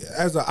saying, like,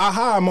 as an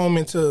aha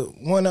moment to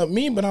one up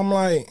me, but I'm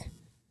like,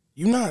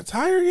 you not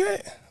tired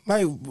yet?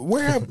 Like,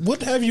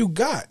 what have you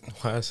got?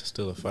 Why is it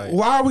still a fight?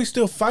 Why are we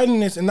still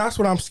fighting this? And that's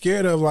what I'm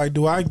scared of. Like,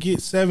 do I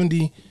get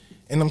 70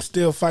 and I'm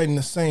still fighting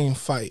the same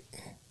fight?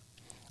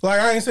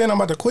 Like, I ain't saying I'm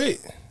about to quit,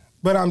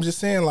 But I'm just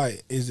saying,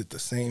 like, is it the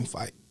same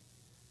fight?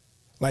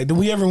 Like, do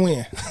we ever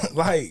win?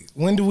 Like,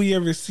 when do we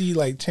ever see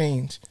like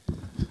change?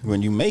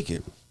 When you make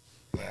it.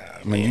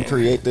 When you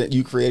create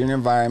an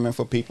environment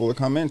for people to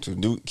come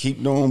into.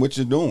 Keep doing what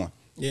you're doing.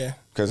 Yeah.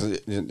 Because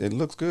it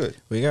looks good.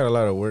 We got a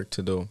lot of work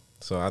to do.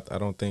 So I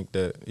don't think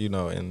that,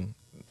 in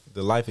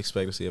the life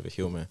expectancy of a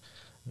human,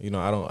 I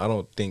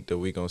don't think that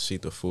we're gonna see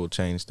the full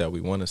change that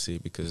we want to see,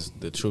 because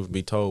the truth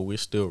be told, we're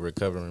still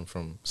recovering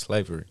from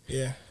slavery.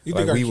 Yeah, you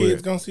think our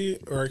kids gonna see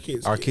it, or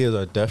our kids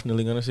are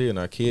definitely gonna see it, and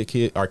our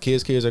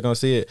kids are gonna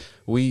see it.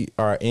 We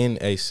are in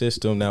a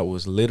system that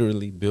was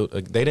literally built.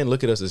 They didn't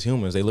look at us as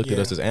humans; they looked at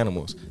us as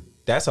animals.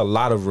 That's a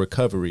lot of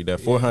recovery that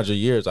 400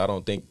 years I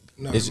don't think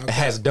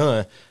has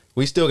done.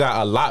 We still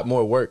got a lot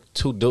more work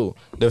to do.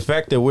 The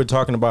fact that we're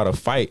talking about a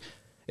fight,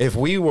 if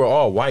we were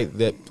all white,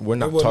 that we're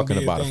not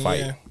talking about a fight.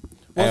 Yeah.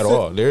 At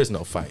all. There is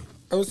no fight.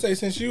 I would say,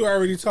 since you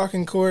already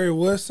talking, Corey,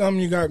 what's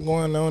something you got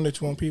going on that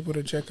you want people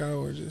to check out,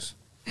 or just...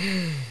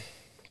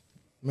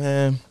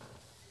 Man,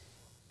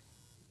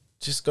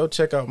 just go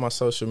check out my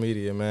social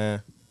media,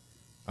 man.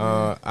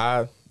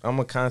 I'm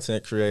a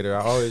content creator.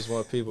 I always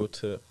want people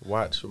to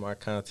watch my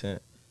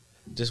content.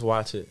 Just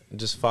watch it.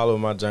 Just follow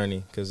my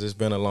journey, because it's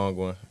been a long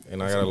one,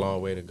 and I got a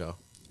long way to go.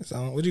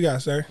 So, what you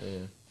got, sir?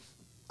 Yeah.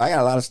 I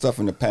got a lot of stuff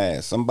in the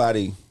past.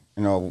 Somebody,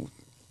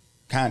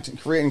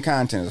 creating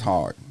content is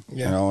hard,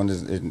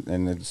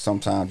 and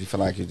sometimes you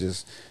feel like you're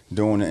just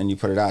doing it and you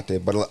put it out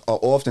there. But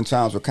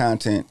oftentimes with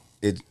content,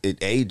 it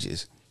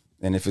ages,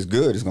 and if it's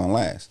good, it's gonna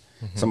last.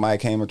 Mm-hmm. Somebody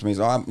came up to me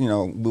and said,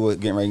 we were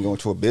getting ready to go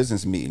into a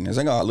business meeting. I was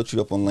like, I looked you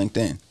up on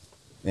LinkedIn,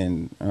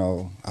 and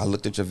I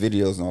looked at your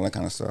videos and all that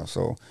kind of stuff.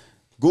 So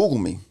Google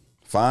me,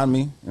 find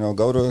me,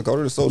 go to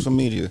the social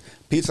media.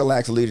 Pizza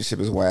Lacks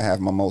Leadership is where I have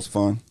my most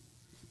fun,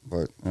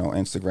 but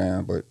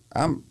Instagram. But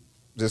I'm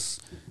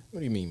just. What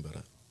do you mean by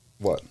that?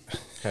 What?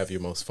 Have your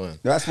most fun.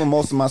 That's where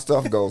most of my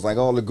stuff goes. Like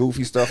all the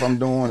goofy stuff I'm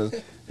doing,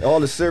 all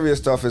the serious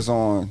stuff is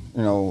on,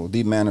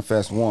 The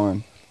Manifest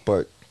One.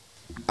 But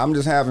I'm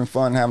just having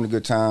fun, having a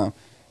good time.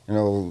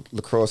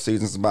 Lacrosse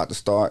season's about to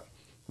start.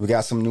 We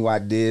got some new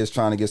ideas,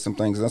 trying to get some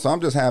things done. So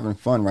I'm just having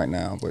fun right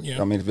now. But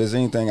if there's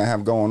anything I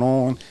have going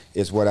on,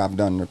 it's what I've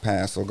done in the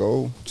past. So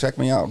go check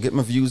me out, get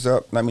my views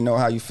up, let me know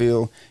how you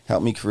feel,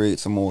 help me create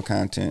some more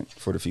content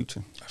for the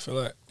future. I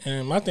feel that.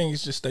 And my thing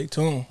is just stay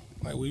tuned.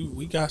 Like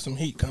we got some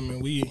heat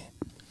coming. We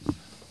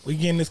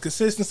getting this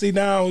consistency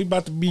down. We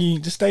about to be.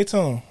 Just stay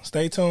tuned.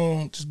 Stay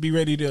tuned. Just be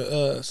ready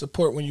to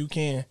support when you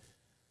can.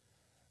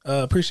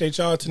 Appreciate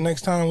y'all. Till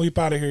next time. We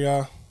out of here,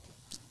 y'all.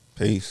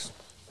 Peace.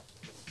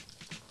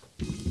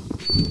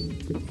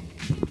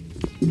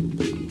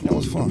 That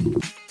was fun.